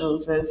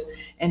cathedrals of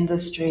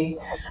industry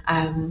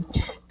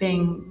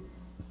being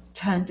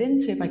turned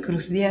into, by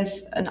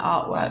Cruz-Diez, an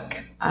artwork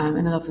in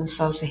and of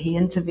themselves. So he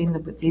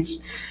intervened with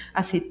these,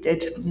 as he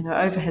did,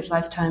 over his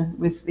lifetime,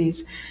 with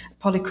these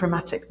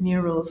polychromatic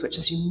murals, which,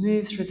 as you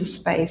move through the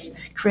space,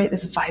 create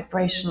this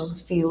vibrational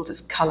field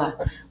of color,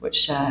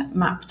 which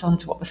mapped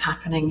onto what was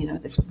happening.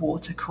 This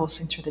water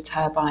coursing through the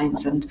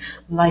turbines and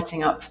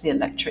lighting up the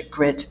electric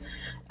grid.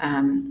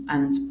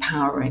 And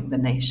powering the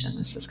nation.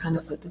 This is kind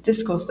of the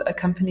discourse that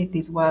accompanied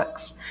these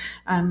works.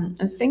 And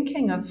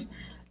thinking of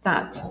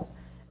that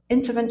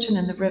intervention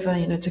in the river,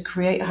 to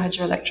create a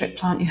hydroelectric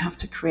plant, you have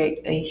to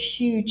create a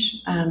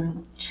huge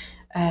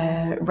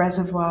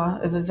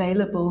reservoir of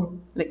available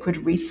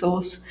liquid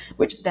resource,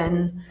 which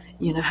then,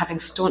 having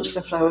staunched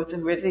the flow of the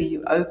river,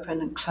 you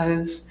open and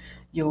close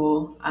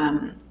your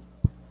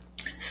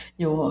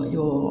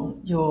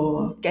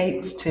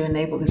gates to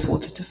enable this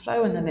water to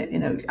flow, and then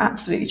it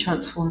absolutely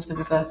transforms the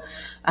river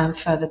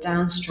further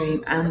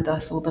downstream, and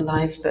thus all the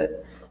lives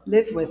that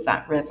live with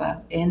that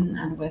river in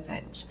and with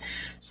it.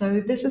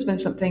 So this has been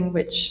something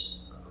which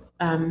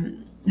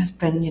has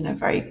been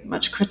very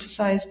much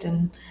criticized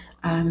in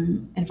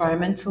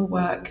environmental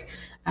work,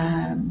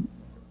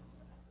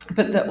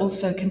 but that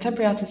also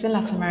contemporary artists in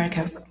Latin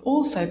America are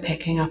also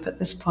picking up at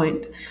this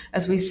point,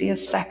 as we see a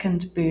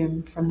second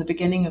boom from the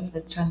beginning of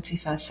the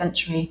 21st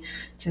century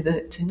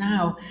to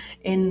now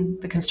in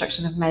the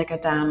construction of mega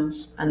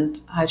dams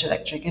and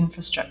hydroelectric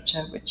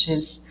infrastructure, which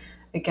is,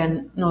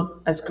 again, not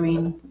as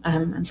green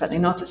and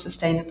certainly not as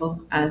sustainable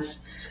as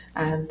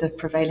the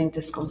prevailing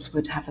discourse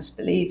would have us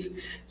believe.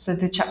 So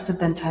the chapter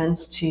then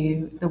turns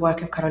to the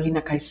work of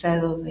Carolina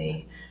Caicedo,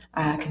 the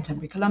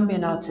contemporary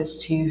Colombian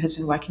artist who has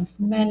been working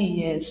for many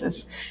years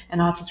as an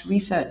artist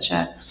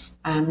researcher,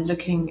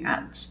 looking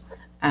at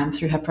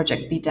through her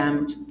project Be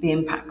Damned, the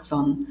impacts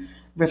on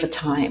river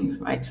time,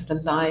 right? So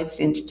the lives,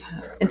 the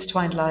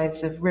intertwined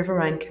lives of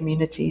riverine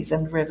communities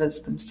and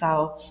rivers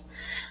themselves.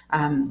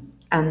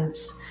 And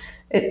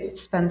it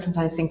spends some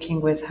time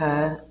thinking with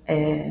her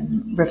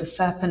River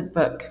Serpent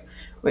book,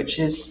 which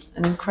is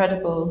an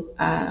incredible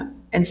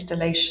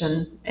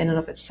installation in and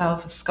of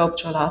itself, a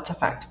sculptural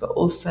artifact, but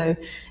also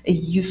a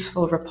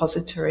useful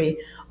repository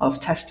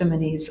of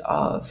testimonies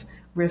of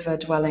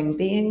river-dwelling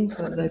beings,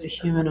 whether those are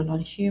human or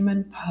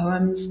non-human,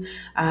 poems,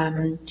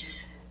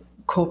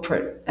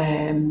 corporate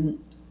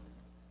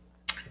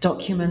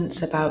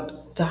documents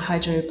about the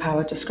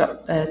hydropower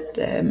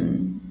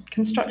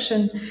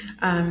construction,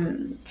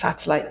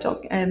 satellite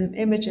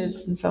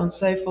images, and so on and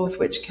so forth,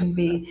 which can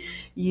be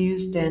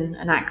used in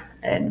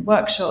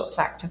workshops,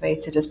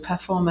 activated as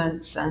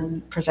performance,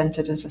 and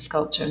presented as a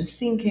sculpture. And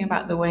thinking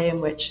about the way in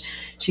which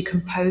she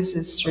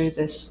composes through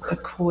this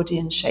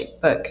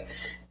accordion-shaped book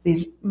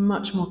these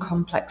much more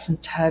complex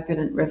and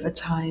turbulent river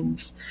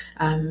times,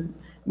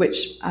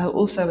 which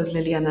also, as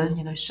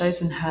Liliana,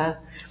 shows in her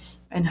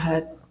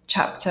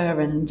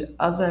chapter, and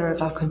other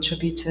of our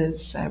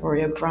contributors,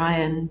 Rory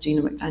O'Brien,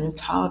 Gina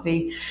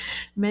McDaniel-Tarvey,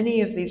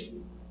 many of these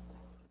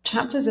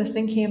chapters are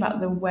thinking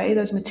about the way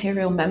those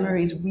material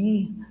memories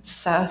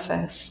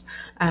resurface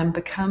and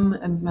become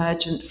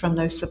emergent from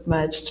those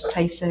submerged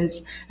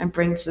places and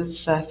bring to the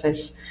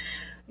surface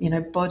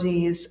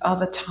bodies,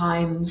 other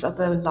times,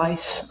 other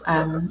life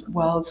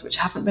worlds which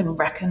haven't been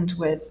reckoned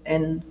with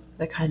in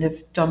the kind of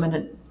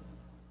dominant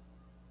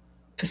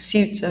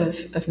pursuit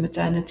of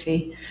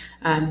modernity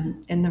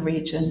in the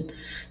region.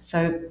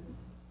 So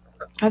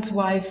that's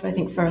why I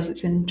think for us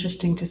it's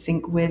interesting to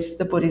think with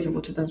the bodies of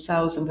water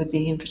themselves and with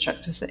the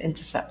infrastructures that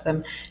intercept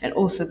them, and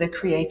also the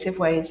creative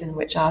ways in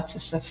which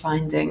artists are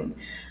finding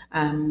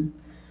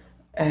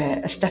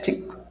aesthetic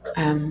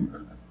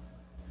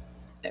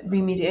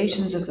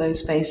remediations of those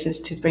spaces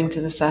to bring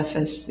to the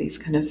surface these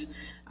kind of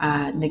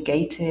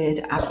negated,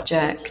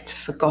 abject,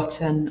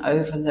 forgotten,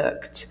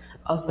 overlooked,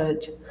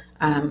 othered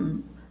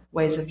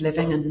ways of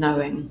living and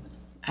knowing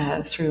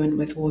through and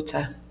with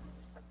water.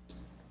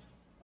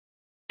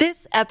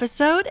 This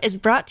episode is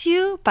brought to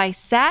you by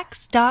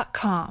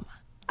Saks.com.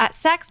 At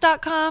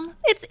Saks.com,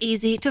 it's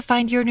easy to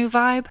find your new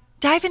vibe.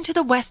 Dive into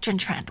the Western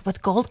trend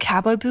with gold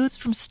cowboy boots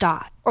from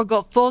Stott, or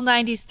go full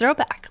 90s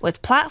throwback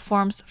with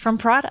platforms from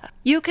Prada.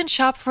 You can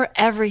shop for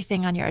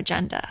everything on your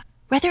agenda,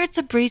 whether it's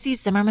a breezy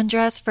Zimmermann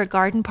dress for a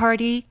garden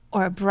party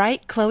or a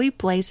bright Chloe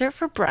blazer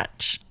for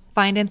brunch.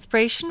 Find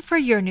inspiration for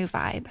your new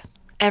vibe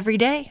every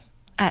day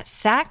at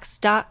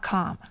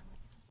Saks.com.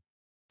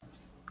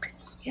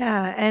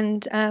 Yeah,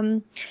 and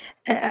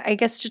I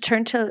guess to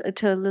turn to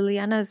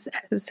Liliana's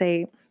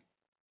essay,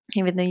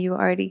 even though you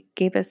already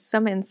gave us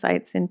some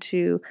insights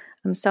into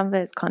some of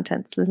its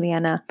contents,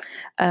 Liliana,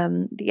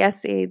 the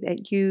essay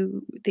that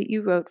you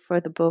wrote for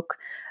the book,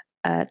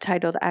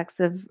 titled "Acts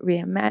of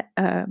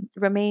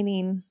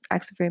Remaining,"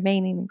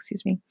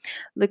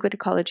 Liquid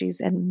Ecologies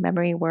and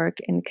Memory Work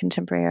in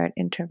Contemporary Art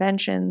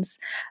Interventions,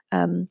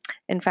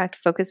 in fact,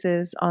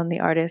 focuses on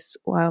the artists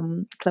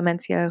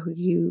Clemencia, who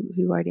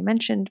you already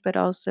mentioned, but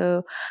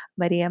also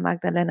Maria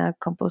Magdalena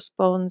Campos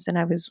Pons. And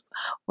I was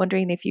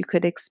wondering if you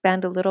could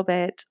expand a little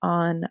bit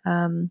on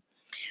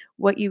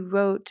what you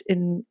wrote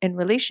in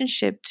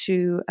relationship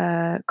to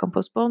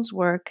Campos Pons'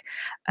 work,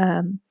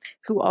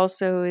 who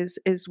also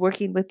is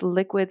working with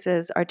liquids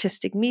as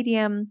artistic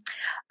medium,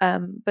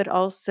 but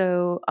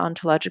also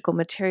ontological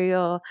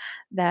material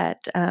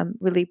that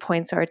really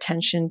points our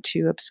attention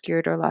to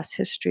obscured or lost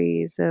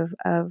histories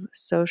of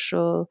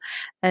social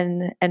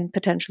and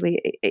potentially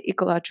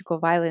ecological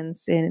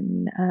violence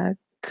in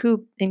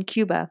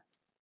Cuba.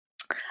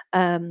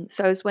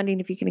 So I was wondering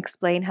if you can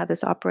explain how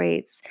this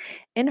operates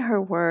in her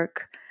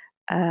work,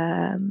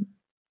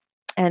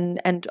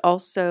 and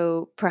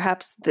also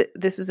perhaps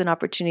this is an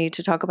opportunity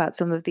to talk about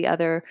some of the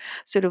other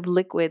sort of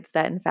liquids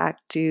that in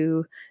fact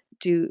do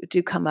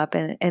come up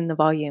in the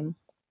volume.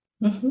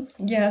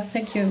 Mm-hmm. Yeah,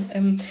 thank you.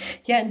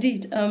 Yeah,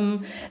 indeed.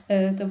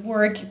 The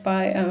work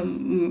by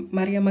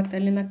Maria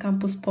Magdalena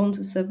Campos Pons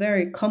is a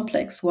very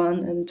complex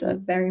one and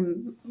very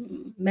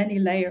many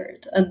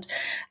layered. And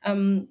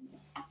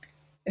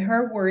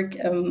her work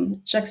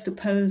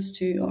juxtaposed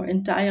to or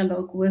in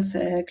dialogue with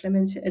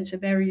Clemencia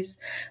Echeverry's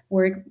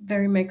work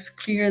very makes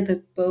clear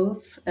that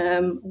both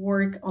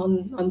work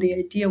on the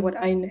idea what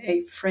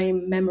I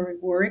frame memory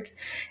work,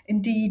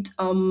 indeed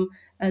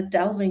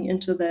delving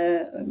into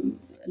the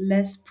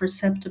less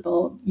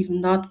perceptible, even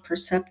not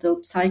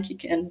perceptible,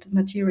 psychic and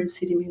material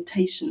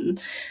sedimentation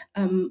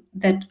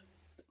that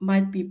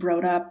might be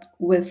brought up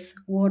with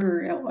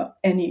water or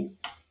any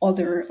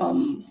other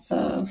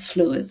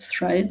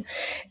fluids, right?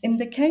 In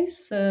the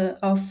case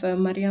of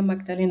Maria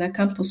Magdalena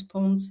Campos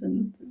Pons,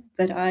 and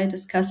that I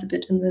discuss a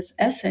bit in this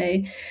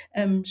essay,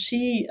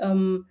 she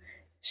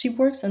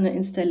works on an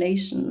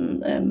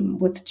installation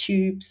with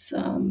tubes,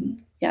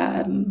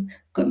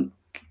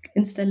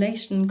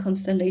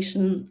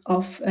 constellation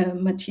of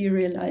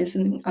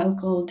materializing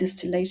alcohol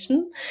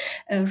distillation,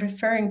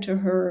 referring to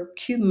her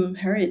Cuban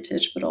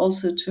heritage, but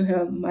also to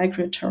her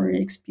migratory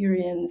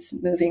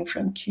experience moving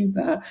from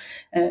Cuba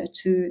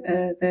to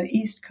the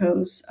East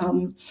Coast,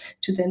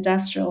 to the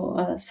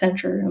industrial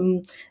center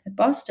at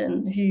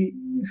Boston,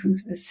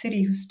 who's a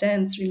city who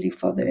stands really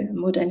for the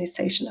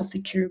modernization of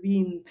the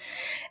Caribbean.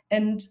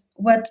 And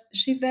what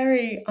she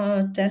very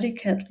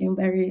delicately and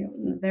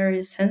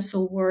very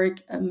sensual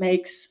work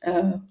makes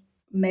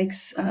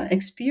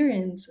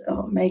experience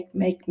or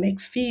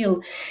make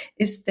feel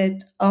is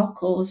that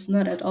alcohol is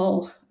not at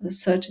all,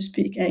 so to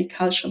speak, a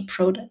cultural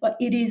product. Well,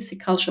 it is a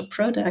cultural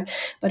product,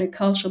 but a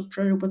cultural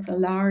product with a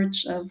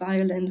large,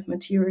 violent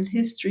material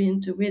history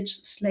into which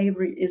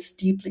slavery is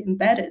deeply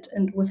embedded.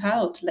 And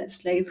without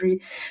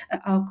slavery,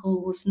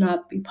 alcohol would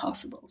not be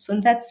possible. So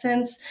in that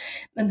sense,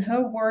 in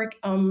her work,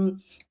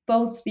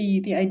 both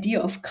the idea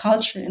of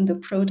culture in the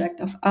product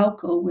of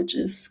alcohol, which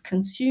is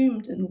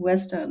consumed in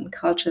Western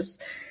cultures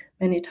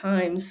many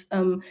times,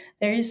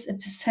 there is at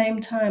the same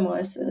time, or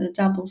as a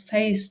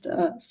double-faced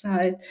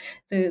side,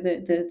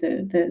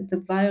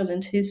 the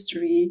violent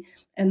history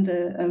and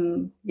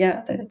the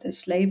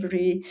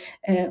slavery,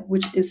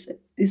 which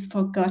is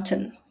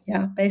forgotten.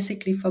 Yeah,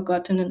 basically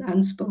forgotten and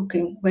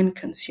unspoken when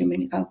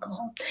consuming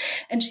alcohol.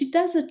 And she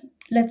does it,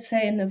 let's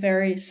say, in a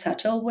very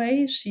subtle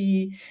way.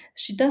 She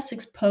does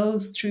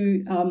expose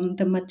through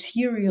the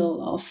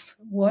material of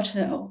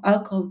water or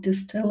alcohol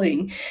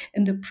distilling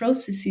in the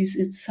processes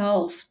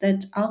itself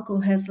that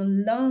alcohol has a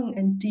long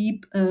and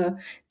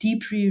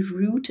deeply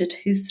rooted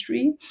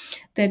history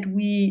that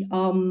we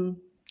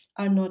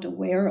are not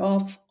aware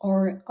of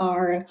or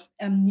are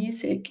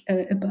amnesic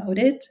about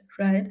it,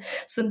 right?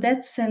 So in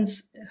that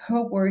sense,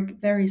 her work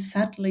very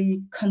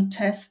subtly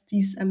contests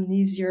this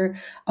amnesia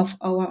of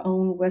our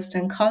own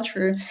Western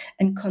culture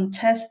and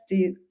contests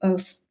the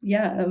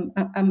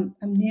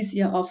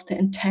amnesia of the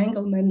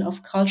entanglement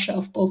of culture,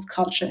 of both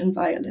culture and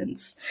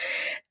violence.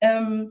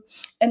 And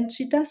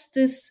she does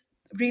this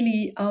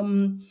really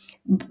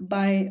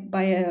by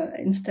an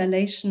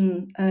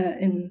installation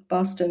in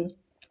Boston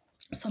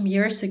some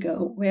years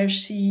ago, where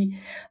she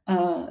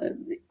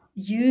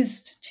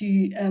used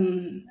to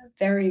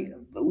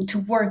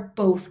work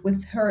both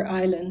with her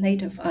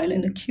native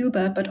island of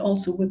Cuba, but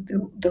also with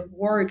the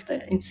work,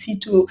 the in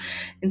situ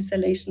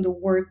installation, the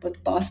work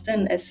with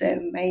Boston as a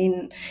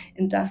main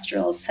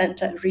industrial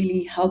center,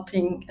 really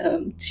helping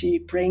to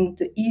bring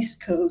the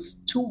East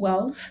Coast to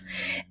wealth.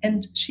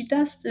 And she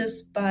does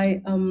this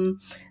by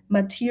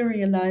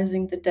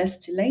materializing the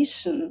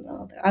distillation,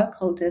 the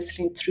alcohol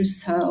distilling, through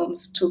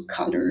sounds, to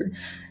color,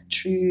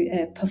 through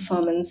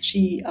performance.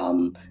 She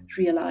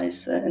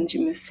realized in the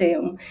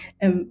museum,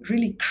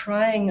 really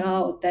crying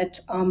out that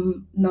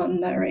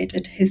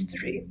non-narrated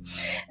history.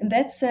 In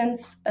that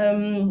sense,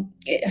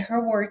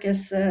 her work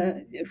is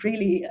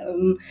really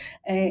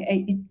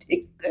a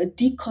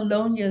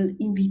decolonial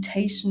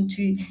invitation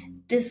to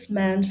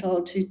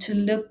dismantle, to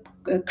look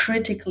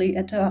critically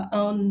at our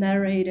own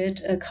narrated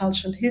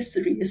cultural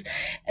histories,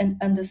 and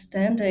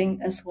understanding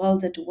as well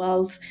that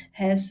wealth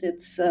has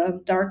its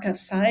darker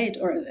side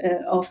or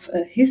of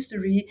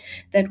history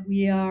that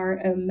we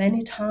are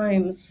many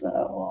times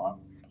or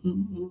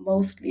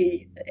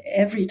mostly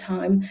every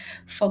time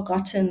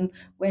forgotten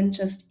when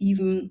just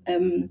even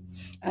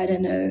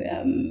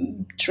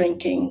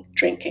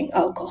drinking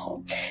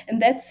alcohol. In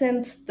that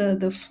sense,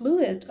 the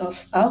fluid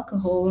of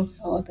alcohol,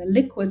 or the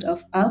liquid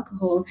of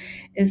alcohol,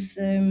 is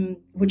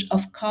which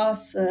of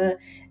course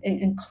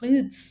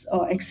includes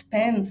or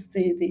expands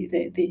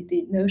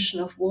the notion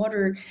of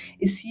water,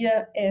 is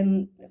here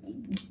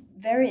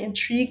very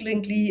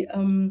intriguingly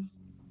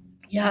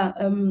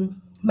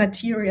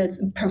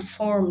materials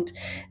performed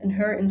in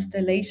her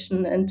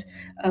installation, and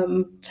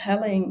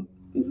telling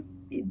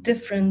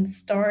different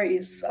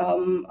stories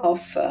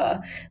of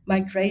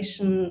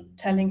migration,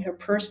 telling her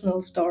personal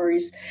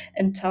stories,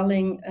 and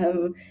telling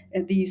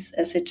these,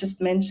 as I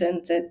just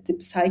mentioned, the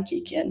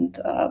psychic and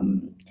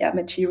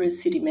material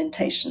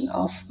sedimentation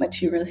of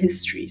material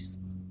histories.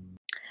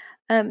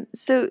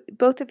 So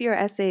both of your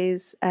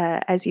essays,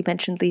 as you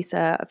mentioned,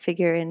 Lisa,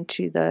 figure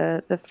into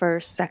the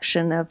first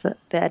section of the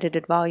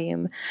edited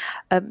volume.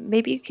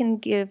 Maybe you can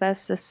give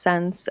us a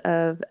sense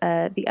of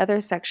the other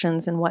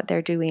sections and what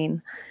they're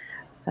doing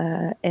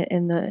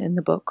in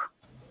the book.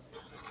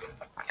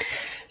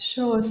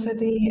 Sure. So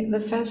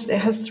the first, it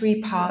has three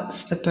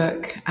parts, the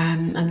book,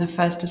 and the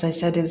first, as I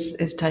said,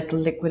 is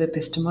titled Liquid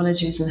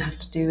Epistemologies, and has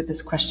to do with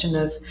this question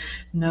of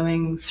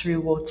knowing through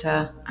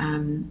water,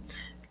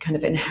 kind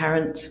of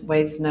inherent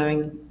ways of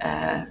knowing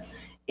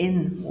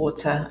in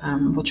water,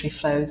 watery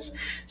flows.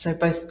 So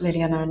both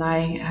Liliana and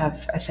I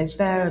have essays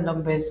there,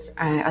 along with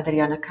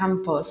Adriana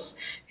Campos,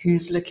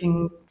 who's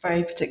looking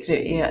very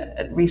particularly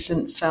at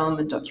recent film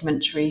and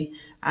documentary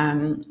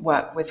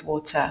work with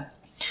water.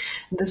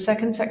 The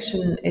second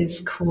section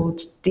is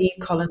called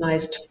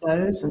Decolonized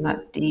Flows, and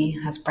that D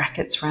has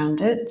brackets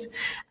around it.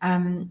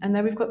 And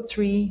then we've got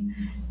three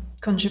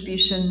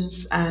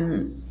contributions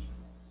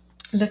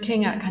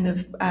looking at kind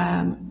of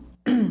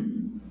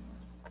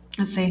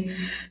I'd say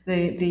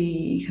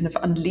the kind of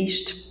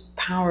unleashed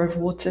power of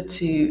water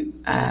to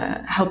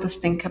help us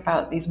think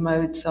about these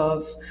modes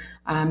of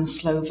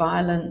slow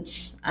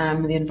violence,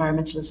 the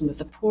environmentalism of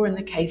the poor in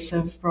the case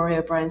of Rory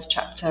O'Brien's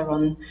chapter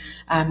on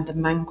the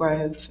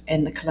mangrove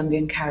in the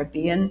Colombian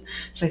Caribbean.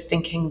 So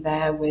thinking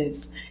there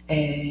with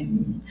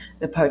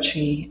the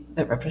poetry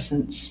that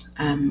represents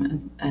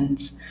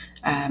and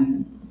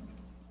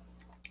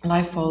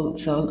life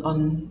forms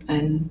on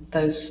and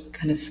those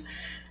kind of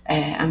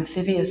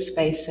amphibious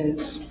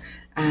spaces,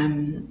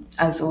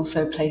 as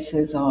also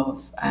places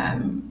of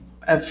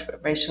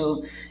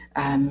racial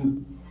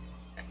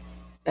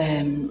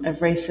of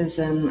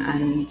racism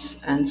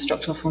and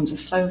structural forms of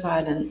slow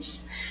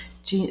violence.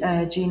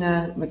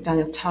 Gina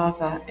McDaniel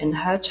Tarver, in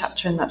her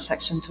chapter in that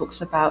section,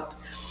 talks about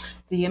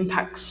the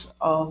impacts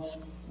of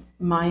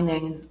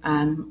mining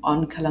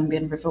on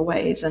Colombian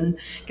riverways and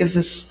gives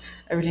us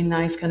a really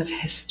nice kind of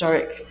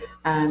historic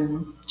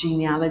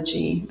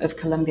genealogy of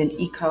Colombian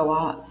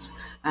eco-art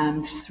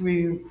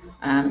through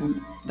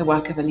the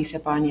work of Alicia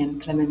Barney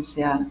and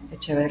Clemencia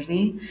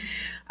Echeverri.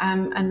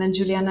 And then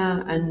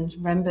Juliana and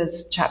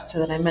Rember's chapter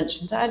that I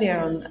mentioned earlier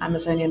on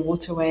Amazonian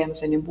Waterway,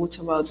 Amazonian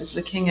Water Worlds, is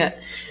looking at,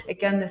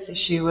 again, this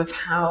issue of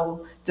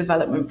how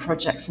development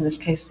projects, in this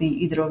case the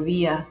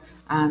Hidrovia,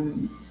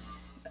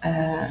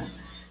 that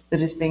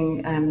is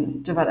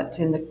being developed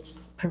in the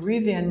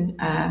Peruvian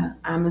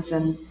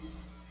Amazon,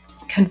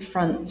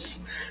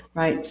 confronts,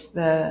 right,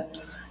 the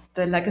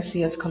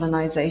legacy of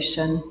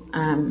colonization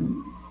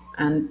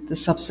and the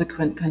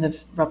subsequent kind of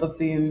rubber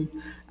boom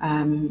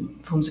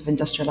forms of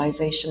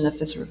industrialization of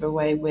this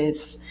riverway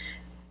with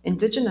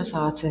indigenous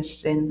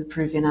artists in the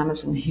Peruvian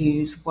Amazon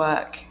whose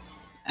work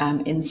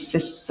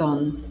insists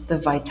on the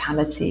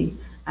vitality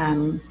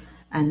and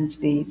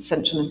the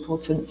central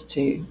importance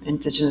to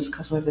indigenous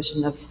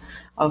cosmovision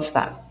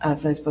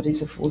of those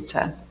bodies of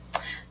water.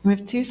 And we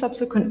have two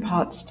subsequent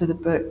parts to the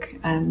book,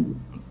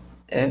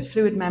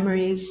 Fluid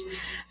Memories,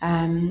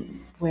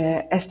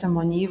 where Esther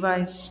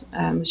Monivas,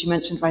 as you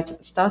mentioned right at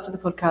the start of the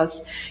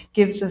podcast,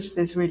 gives us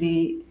this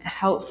really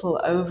helpful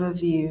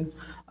overview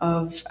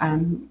of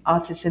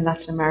artists in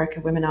Latin America,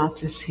 women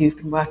artists who've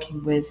been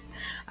working with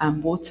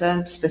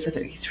water,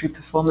 specifically through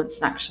performance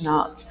and action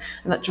art.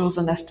 And that draws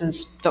on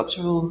Esther's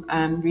doctoral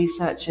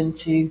research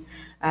into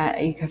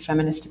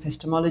ecofeminist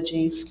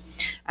epistemologies.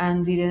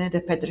 And Irene de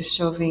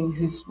Pedres-Chauvin,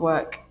 whose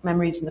work,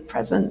 Memories in the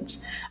Present,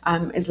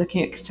 is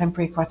looking at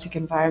contemporary aquatic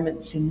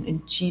environments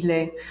in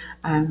Chile.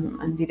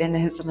 And Irene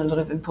has done a lot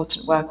of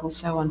important work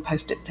also on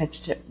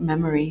post-dictatorship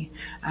memory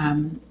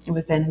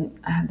within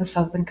the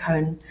Southern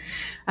Cone.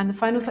 And the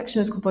final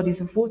section is called Bodies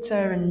of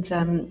Water,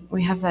 and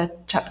we have there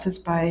chapters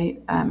by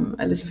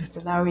Elizabeth de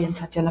Lowry and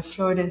Tatiana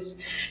Flores,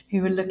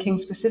 who are looking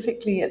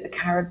specifically at the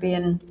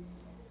Caribbean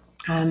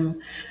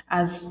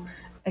as,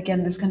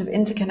 again, this kind of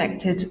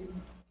interconnected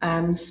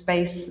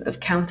space of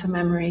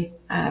counter-memory,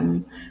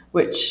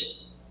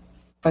 which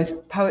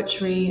both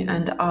poetry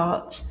and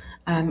art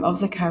of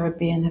the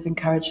Caribbean have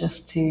encouraged us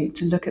to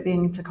look at the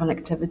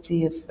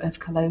interconnectivity of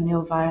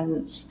colonial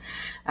violence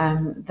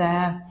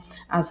there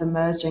as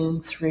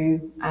emerging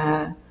through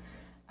art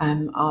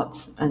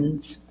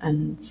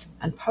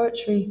and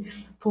poetry.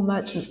 Paul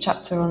Merchant's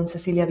chapter on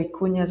Cecilia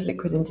Vicuña's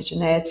Liquid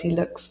Indigeneity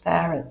looks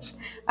there at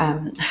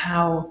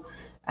how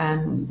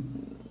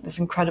this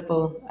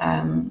incredible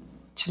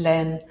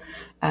Chilean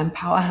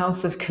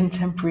powerhouse of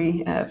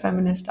contemporary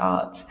feminist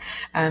art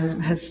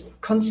has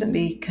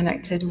constantly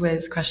connected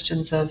with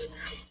questions of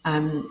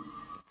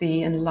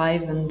the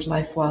enlivened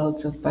life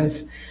worlds of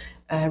both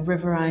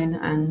riverine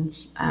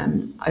and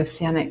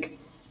oceanic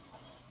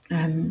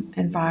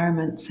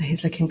environments. So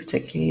he's looking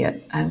particularly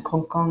at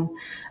Concon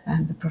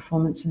and the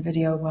performance and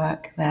video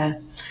work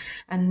there.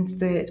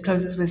 And it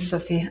closes with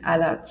Sophie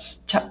Alat's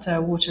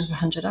chapter, Water of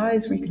 100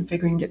 Eyes,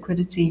 Reconfiguring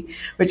Liquidity,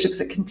 which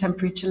looks at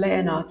contemporary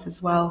Chilean art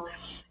as well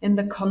in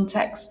the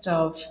context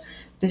of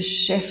this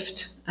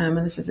shift, and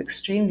this is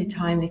extremely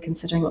timely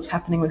considering what's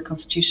happening with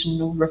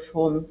constitutional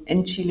reform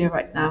in Chile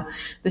right now,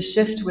 the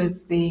shift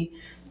with the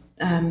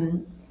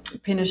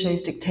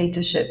Pinochet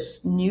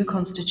dictatorship's new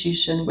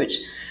constitution, which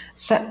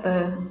set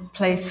the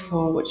place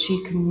for what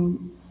she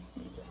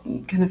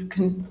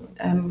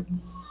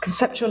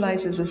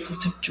conceptualizes as a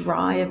sort of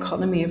dry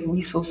economy of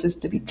resources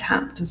to be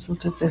tapped, as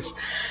sort of this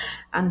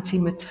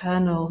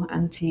anti-maternal,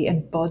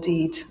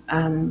 anti-embodied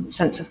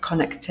sense of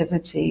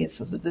connectivity,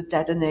 sort of the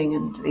deadening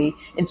and the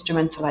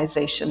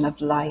instrumentalization of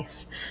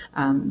life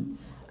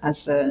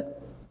as the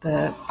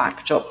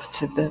backdrop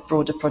to the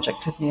broader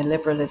project of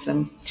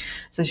neoliberalism.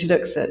 So she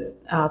looks at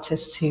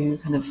artists who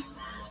kind of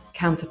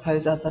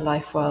counterpose other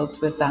life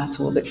worlds with that,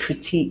 or that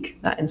critique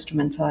that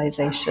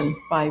instrumentalization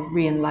by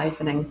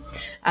re-enlivening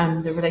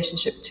the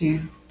relationship to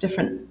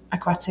different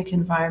aquatic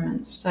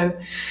environments. So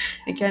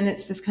again,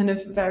 it's this kind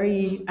of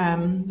very,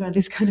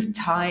 these kind of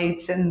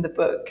tides in the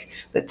book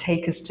that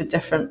take us to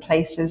different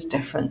places,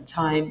 different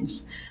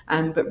times,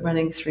 but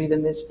running through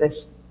them is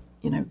this,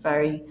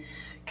 very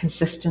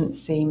consistent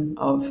theme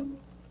of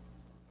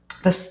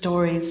the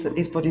stories that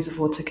these bodies of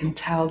water can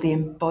tell, the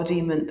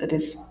embodiment that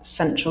is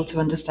central to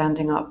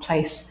understanding our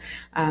place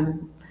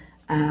on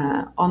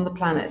the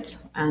planet,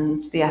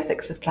 and the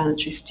ethics of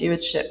planetary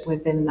stewardship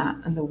within that,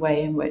 and the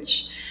way in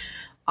which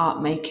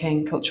art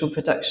making, cultural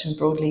production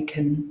broadly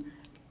can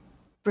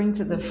bring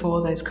to the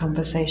fore those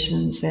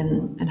conversations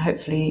in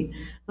hopefully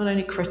not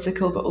only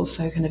critical but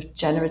also kind of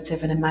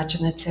generative and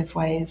imaginative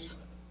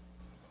ways.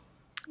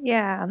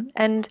 Yeah,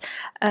 and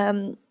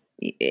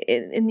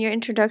in your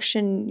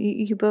introduction,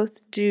 you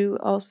both do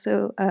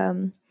also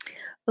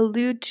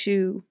allude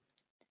to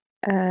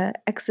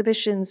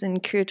exhibitions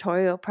and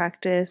curatorial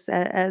practice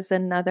as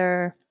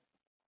another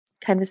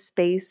kind of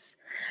space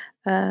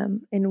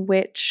in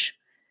which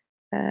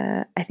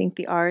I think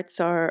the arts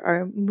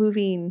are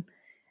moving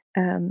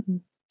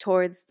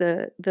towards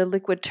the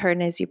liquid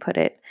turn, as you put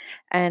it.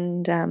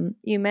 And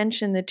you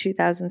mentioned the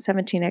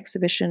 2017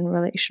 exhibition,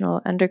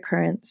 Relational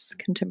Undercurrents,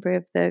 Contemporary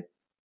of the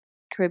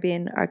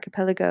Caribbean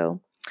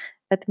Archipelago,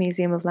 at the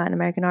Museum of Latin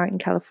American Art in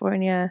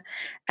California,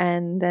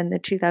 and then the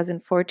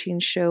 2014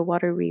 show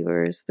Water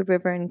Weavers, The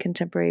River in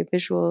Contemporary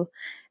Visual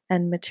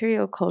and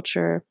Material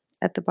Culture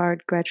at the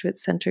Bard Graduate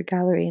Center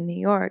Gallery in New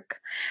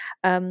York.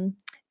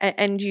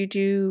 And you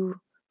do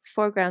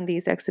foreground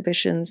these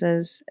exhibitions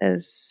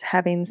as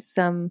having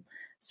some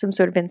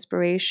sort of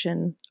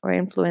inspiration or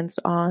influence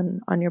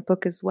on your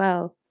book as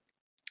well.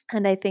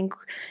 And I think,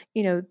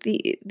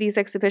 these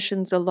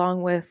exhibitions,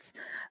 along with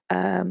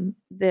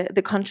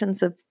the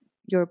contents of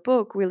your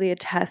book, really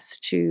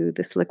attest to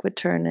this liquid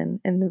turn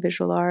in the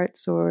visual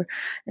arts or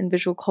in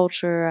visual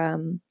culture,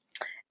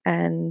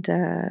 and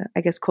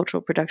I guess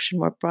cultural production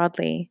more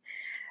broadly.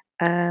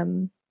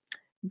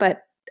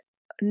 But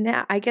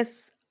now, I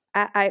guess,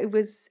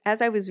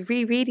 as I was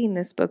rereading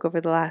this book over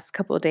the last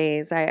couple of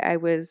days, I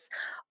was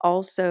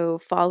also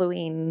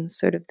following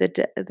sort of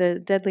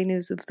the deadly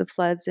news of the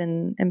floods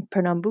in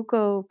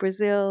Pernambuco,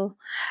 Brazil,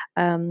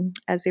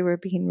 as they were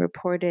being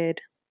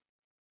reported.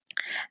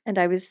 And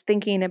I was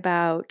thinking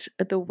about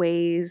the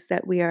ways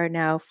that we are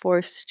now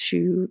forced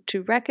to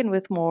reckon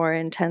with more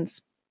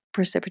intense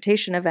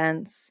precipitation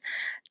events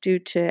due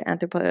to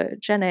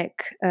anthropogenic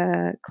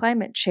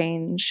climate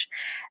change.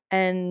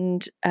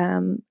 And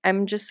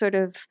I'm just sort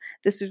of,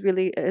 this is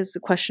really is a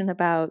question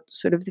about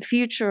sort of the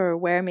future, or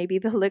where maybe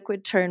the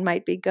liquid turn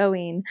might be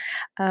going.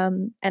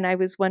 And I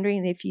was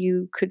wondering if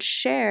you could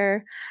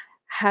share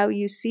how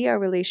you see our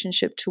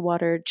relationship to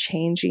water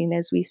changing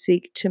as we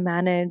seek to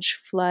manage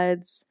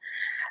floods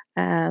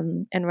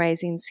and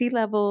rising sea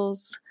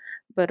levels,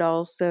 but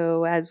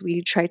also as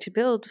we try to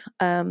build,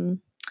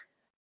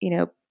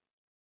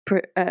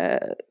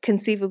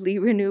 conceivably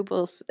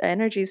renewable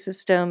energy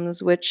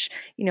systems, which,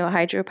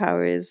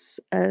 hydropower is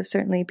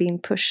certainly being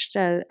pushed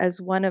as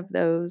one of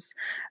those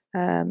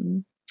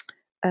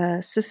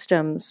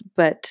systems.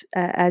 But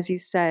as you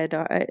said,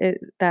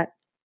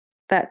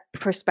 that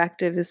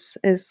perspective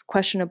is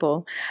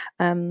questionable.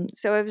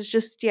 So I was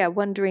just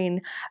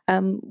wondering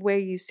where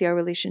you see our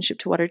relationship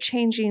to water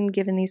changing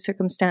given these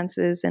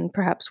circumstances, and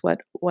perhaps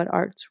what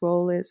art's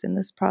role is in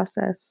this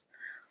process.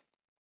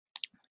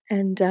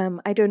 And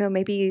I don't know,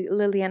 maybe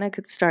Liliana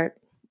could start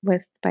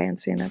by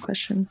answering that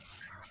question.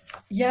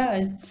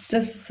 Yeah,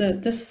 this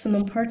is an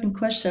important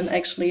question,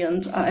 actually,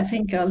 and I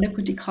think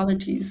liquid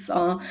ecologies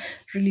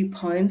really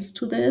points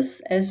to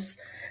this as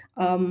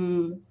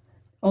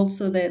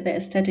also the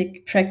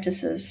aesthetic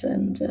practices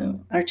and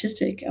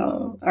artistic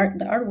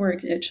the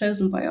artwork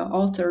chosen by our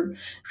author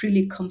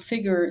really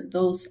configure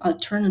those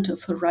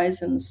alternative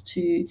horizons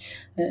to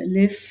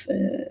live,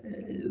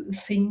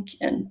 think,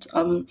 and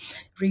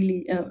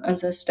really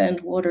understand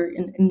water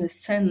in the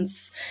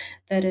sense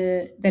that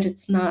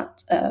it's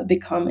not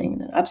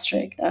becoming an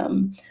abstract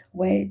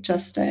way,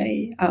 just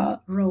a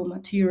raw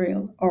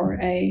material or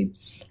a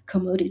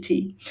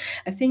commodity.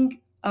 I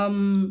think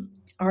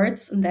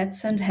arts in that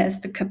sense has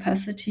the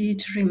capacity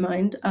to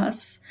remind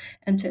us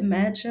and to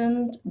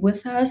imagine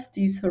with us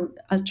these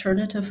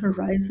alternative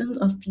horizon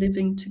of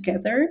living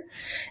together,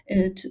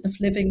 in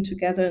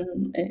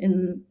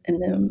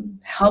a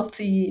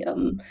healthy,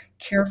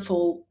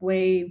 careful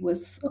way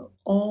with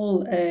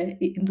all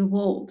in the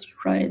world,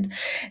 right?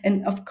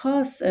 And of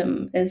course,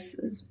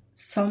 as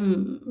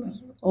some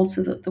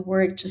also the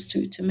work, just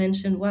to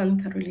mention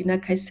one, Carolina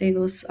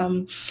Caicedo's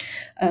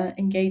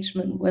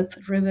engagement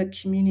with river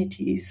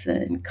communities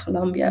in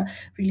Colombia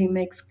really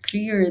makes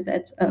clear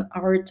that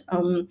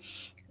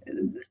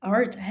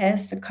art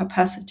has the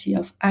capacity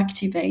of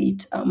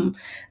activate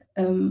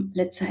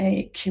let's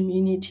say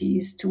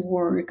communities to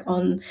work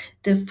on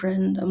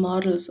different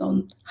models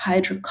on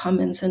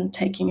hydro-commons and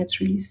taking it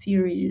really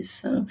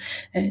serious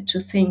to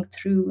think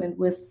through and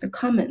with the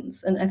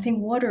commons. And I think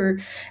water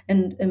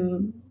and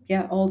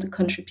all the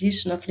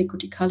contribution of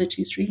liquid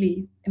ecologies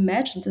really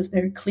imagines this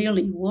very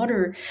clearly.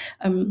 Water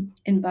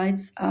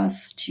invites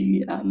us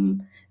to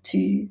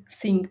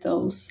think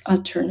those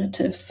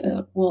alternative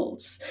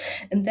worlds.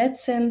 In that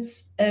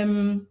sense,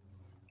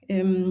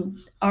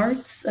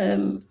 arts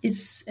has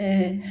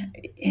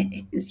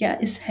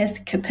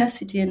the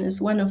capacity and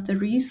is one of the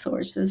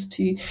resources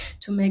to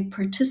make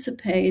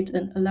participate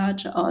in a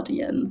larger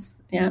audience.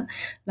 Yeah,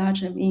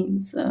 larger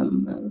means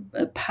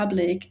a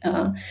public,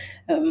 a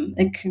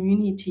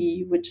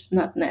community which is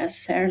not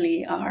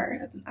necessarily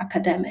are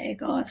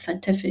academic or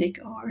scientific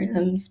or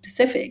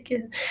specific,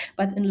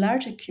 but in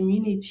larger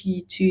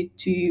community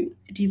to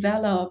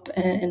develop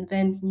and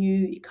invent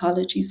new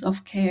ecologies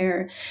of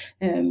care,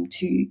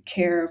 to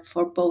care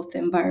for both the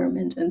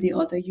environment and the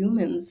other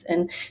humans,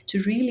 and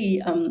to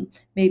really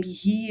maybe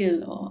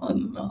heal or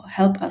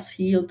help us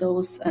heal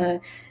those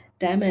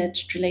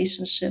damaged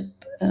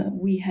relationship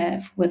we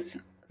have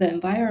with the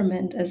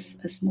environment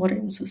as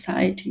modern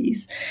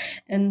societies.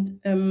 And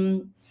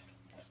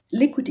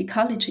liquid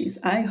ecologies,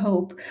 I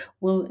hope,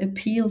 will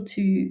appeal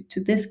to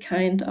this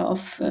kind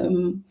of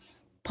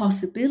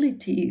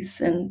possibilities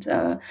and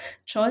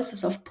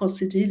choices of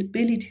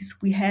possibilities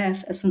we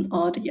have as an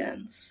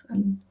audience.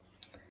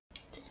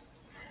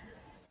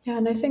 Yeah,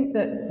 and I think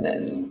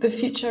that the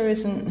future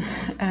isn't.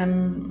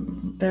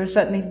 There are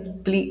certainly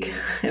bleak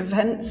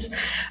events,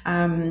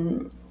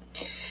 and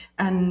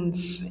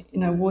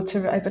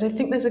water. But I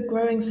think there's a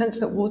growing sense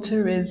that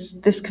water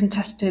is this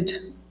contested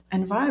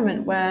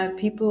environment where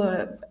people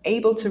are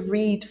able to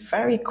read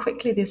very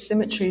quickly the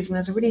asymmetries. And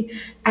there's a really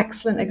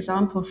excellent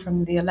example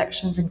from the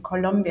elections in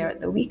Colombia at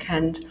the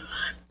weekend.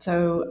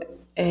 So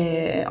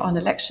on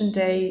election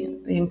day,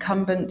 the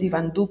incumbent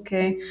Iván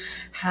Duque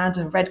had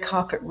a red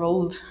carpet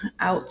rolled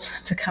out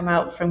to come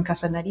out from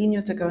Casa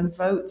Nariño to go and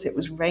vote. It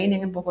was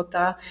raining in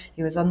Bogota.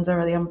 He was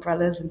under the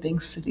umbrellas and being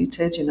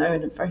saluted, in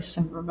a very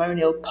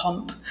ceremonial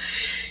pomp.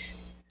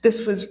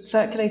 This was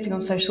circulating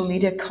on social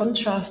media,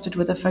 contrasted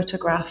with a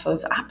photograph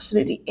of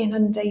absolutely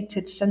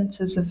inundated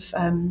centres of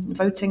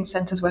voting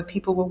centres where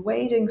people were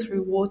wading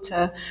through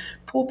water,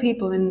 poor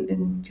people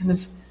in kind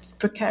of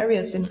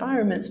precarious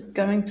environments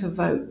going to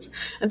vote.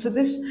 And so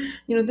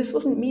this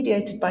wasn't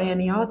mediated by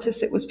any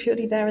artist. It was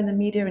purely there in the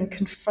media and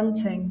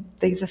confronting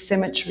these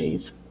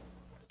asymmetries.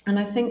 And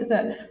I think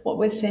that what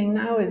we're seeing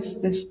now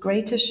is this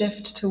greater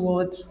shift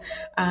towards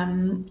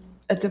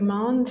a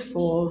demand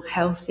for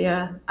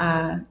healthier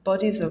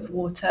bodies of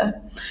water.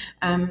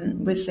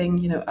 We're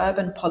seeing,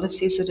 urban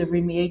policies that are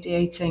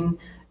remediating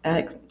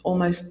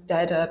almost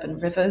dead urban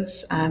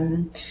rivers.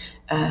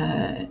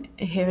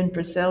 Here in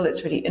Brazil,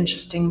 it's really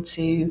interesting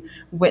to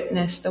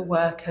witness the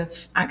work of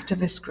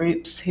activist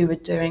groups who are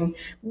doing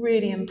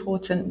really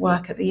important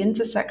work at the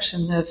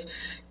intersection of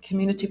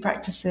community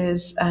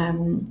practices,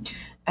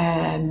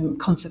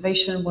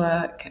 conservation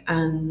work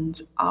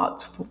and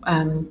art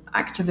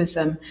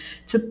activism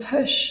to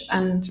push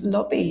and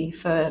lobby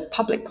for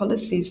public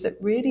policies that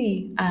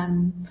really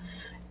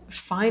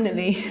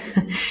finally,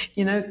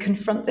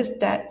 confront this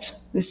debt,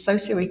 this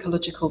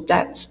socio-ecological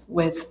debt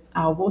with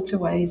our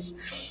waterways.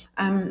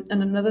 And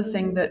another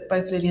thing that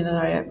both Lilian and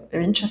I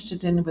are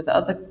interested in with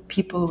other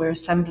people, we're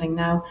assembling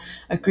now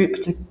a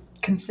group to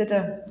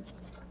consider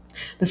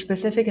the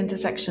specific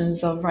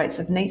intersections of rights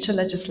of nature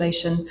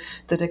legislation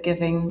that are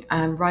giving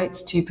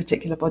rights to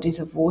particular bodies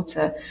of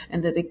water,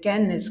 and that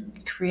again is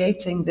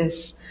creating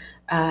this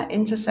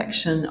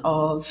intersection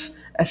of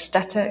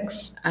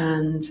aesthetics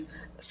and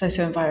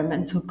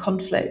socio-environmental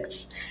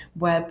conflicts,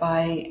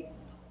 whereby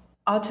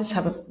artists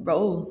have a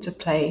role to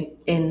play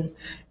in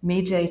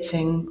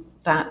mediating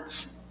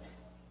that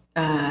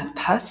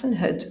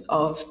personhood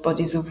of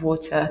bodies of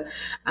water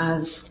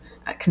as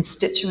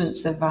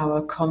constituents of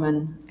our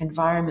common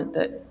environment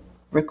that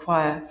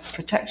require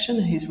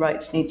protection, whose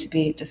rights need to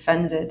be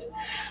defended.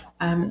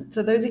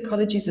 So those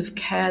ecologies of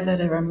care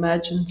that are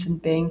emergent and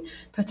being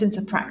put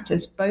into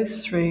practice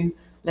both through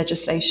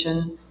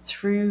legislation,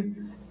 through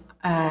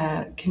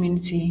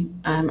community,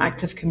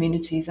 active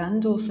communities,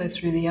 and also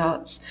through the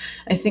arts,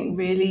 I think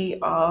really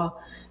are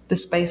the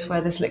space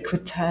where this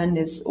liquid turn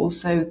is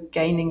also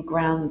gaining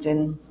ground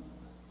in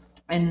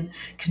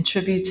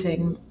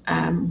contributing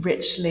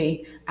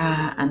richly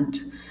and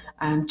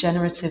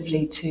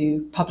generatively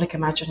to public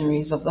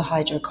imaginaries of the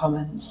hydro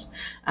commons,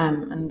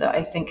 and that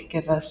I think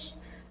give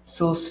us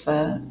source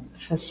for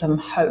some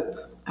hope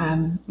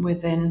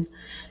within,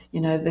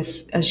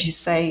 this, as you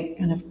say,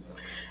 kind of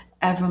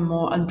ever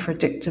more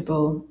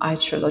unpredictable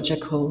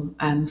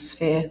hydrological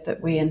sphere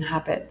that we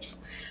inhabit.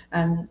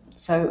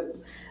 So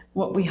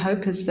what we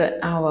hope is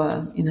that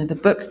the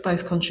book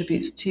both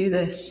contributes to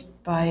this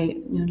by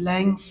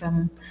laying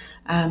some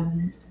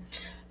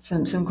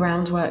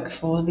groundwork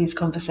for these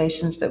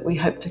conversations that we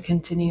hope to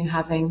continue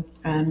having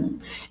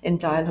in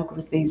dialogue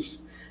with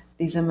these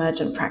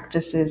emergent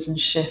practices and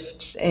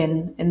shifts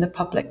in the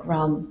public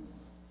realm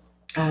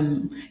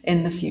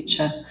in the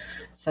future.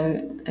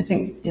 So I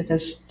think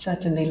there's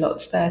certainly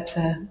lots there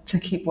to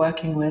keep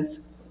working with.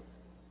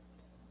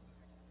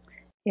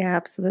 Yeah,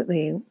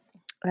 absolutely.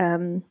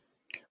 Well,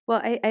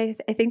 I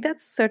think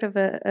that's sort of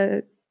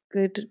a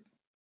good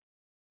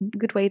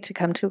way to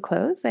come to a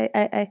close.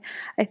 I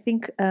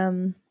think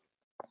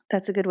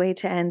that's a good way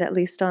to end, at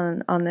least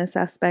on this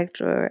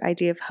aspect or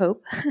idea of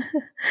hope.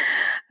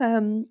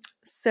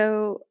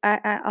 So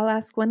I'll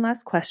ask one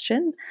last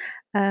question.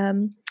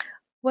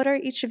 What are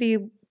each of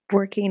you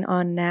working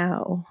on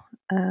now?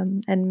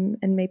 And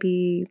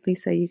maybe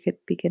Lisa, you could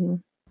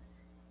begin.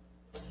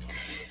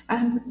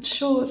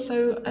 Sure.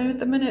 So I'm at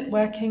the minute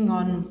working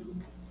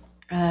on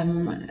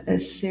a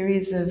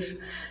series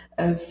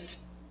of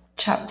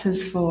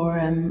chapters for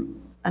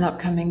an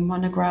upcoming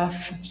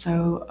monograph.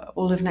 So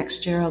all of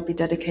next year I'll be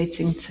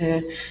dedicating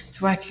to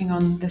working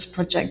on this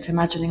project,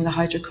 Imagining the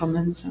Hydro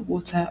Commons,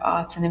 Water,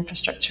 Art and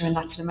Infrastructure in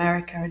Latin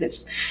America. And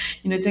it's,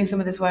 doing some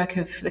of this work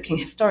of looking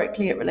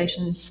historically at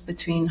relations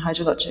between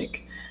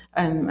hydrologic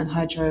and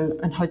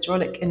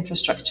hydraulic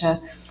infrastructure,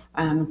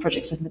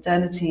 projects of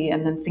modernity,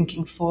 and then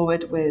thinking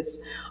forward with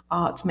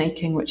art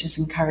making, which is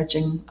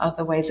encouraging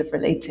other ways of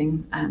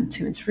relating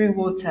to and through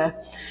water,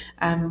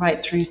 right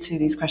through to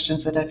these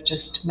questions that I've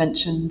just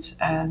mentioned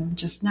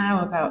just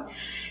now about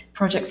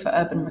projects for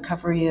urban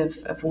recovery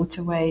of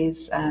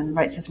waterways,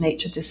 rights of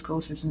nature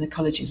discourses and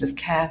ecologies of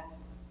care.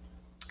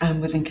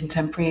 Within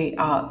contemporary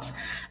art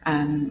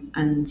and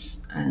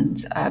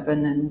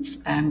urban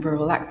and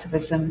rural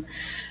activism.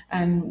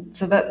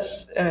 So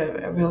that's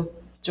a real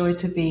joy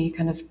to be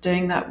kind of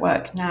doing that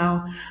work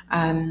now,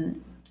 and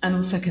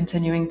also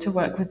continuing to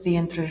work with the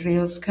Entre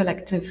Rios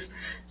Collective.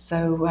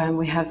 So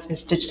we have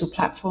this digital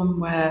platform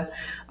where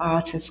our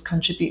artists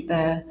contribute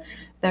their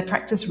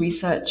practice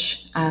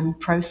research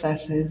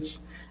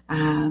processes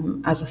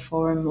as a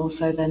forum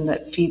also then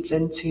that feeds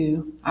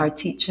into our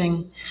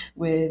teaching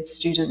with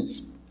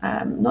students,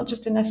 not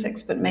just in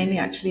Essex, but mainly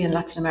actually in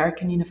Latin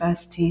American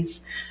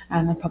universities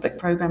and public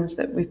programs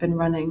that we've been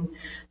running.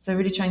 So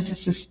really trying to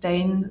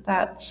sustain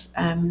that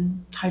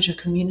hydro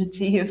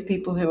community of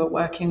people who are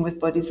working with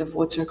bodies of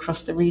water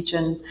across the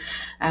region.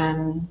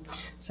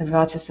 So we have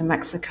artists in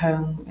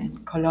Mexico, in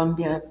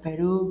Colombia,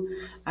 Peru,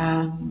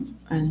 and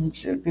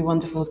it would be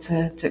wonderful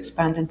to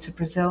expand into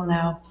Brazil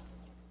now.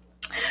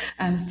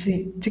 And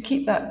to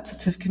keep that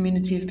sort of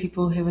community of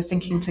people who are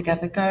thinking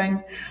together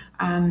going.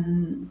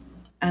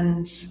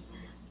 And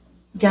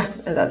yeah,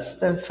 that's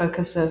the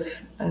focus of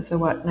the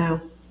work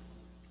now.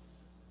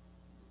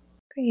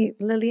 Great.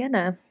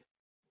 Liliana.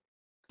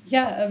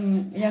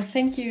 Yeah,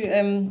 thank you.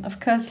 Of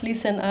course,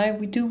 Lisa and I,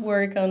 we do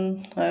work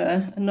on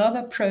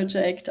another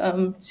project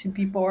to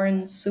be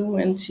born soon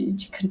and to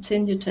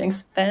continue to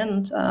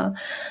expand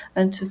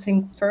and to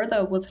think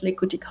further with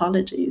liquid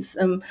ecologies.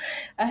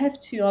 I have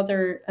two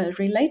other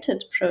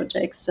related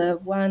projects.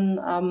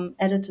 One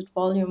edited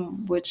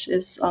volume, which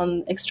is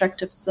on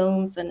extractive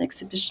zones, an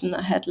exhibition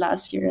I had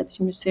last year at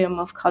the Museum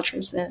of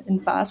Cultures in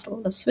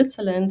Basel,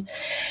 Switzerland.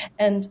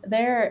 And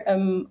there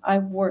I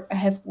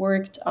have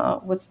worked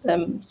with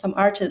some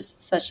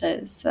artists such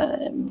as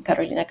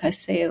Carolina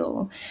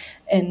Caicedo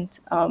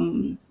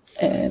and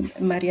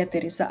Maria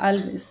Teresa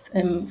Alves,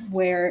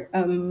 where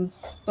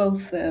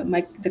both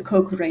the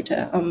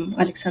co-curator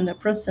Alexandra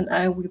Prost and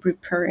I, we were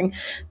preparing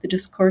the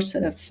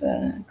discursive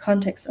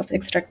context of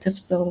extractive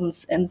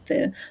zones and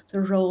the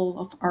role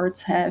of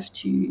arts have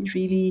to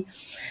really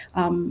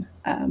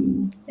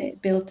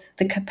build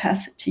the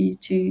capacity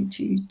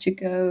to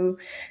go,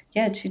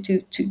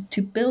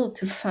 to build,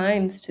 to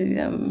find,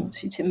 to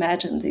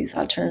imagine these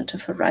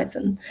alternative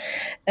horizon.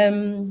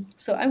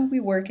 So I will be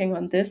working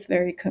on this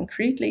very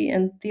concretely,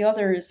 and the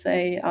other is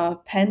a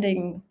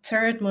pending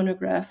third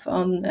monograph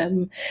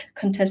on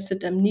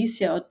contested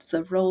amnesia,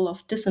 the role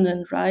of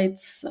dissonant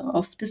rights,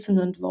 of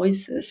dissonant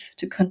voices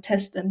to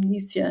contest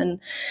amnesia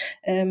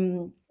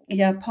and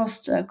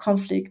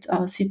post-conflict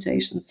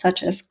situations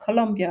such as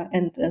Colombia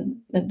and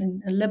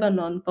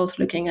Lebanon, both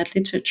looking at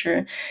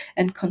literature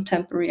and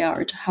contemporary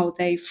art, how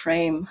they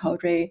frame, how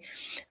they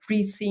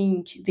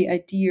rethink the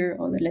idea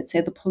or let's say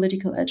the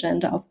political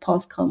agenda of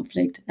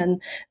post-conflict.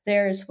 And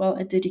there as well,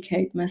 I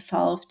dedicate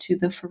myself to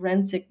the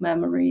forensic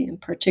memory in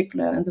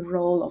particular and the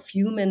role of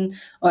human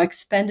or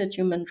expanded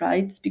human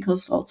rights,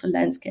 because also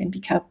landscape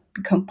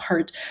become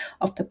part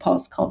of the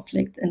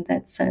post-conflict in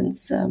that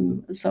sense.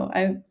 So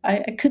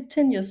I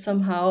continue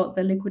somehow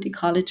the liquid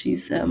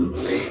ecologies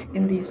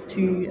in these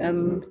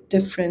two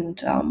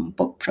different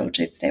book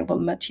projects. They will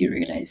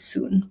materialize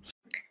soon.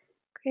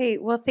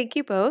 Great. Well, thank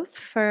you both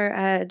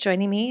for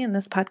joining me in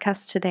this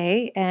podcast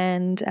today.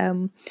 And,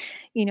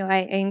 I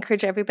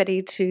encourage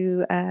everybody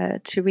to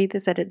read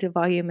this edited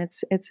volume.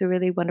 It's a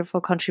really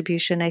wonderful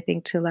contribution, I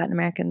think, to Latin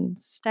American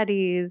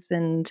studies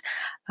and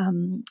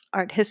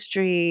art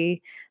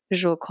history,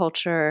 visual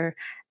culture,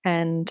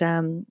 and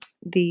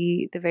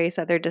the various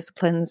other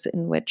disciplines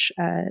in which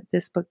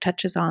this book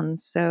touches on.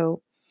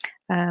 So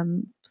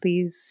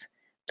please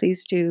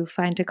do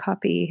find a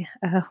copy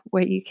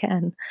where you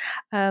can.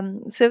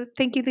 So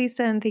thank you,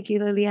 Lisa, and thank you,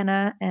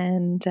 Liliana,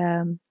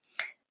 and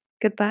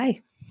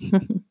goodbye.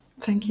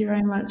 Thank you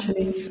very much,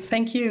 Elise.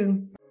 Thank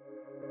you.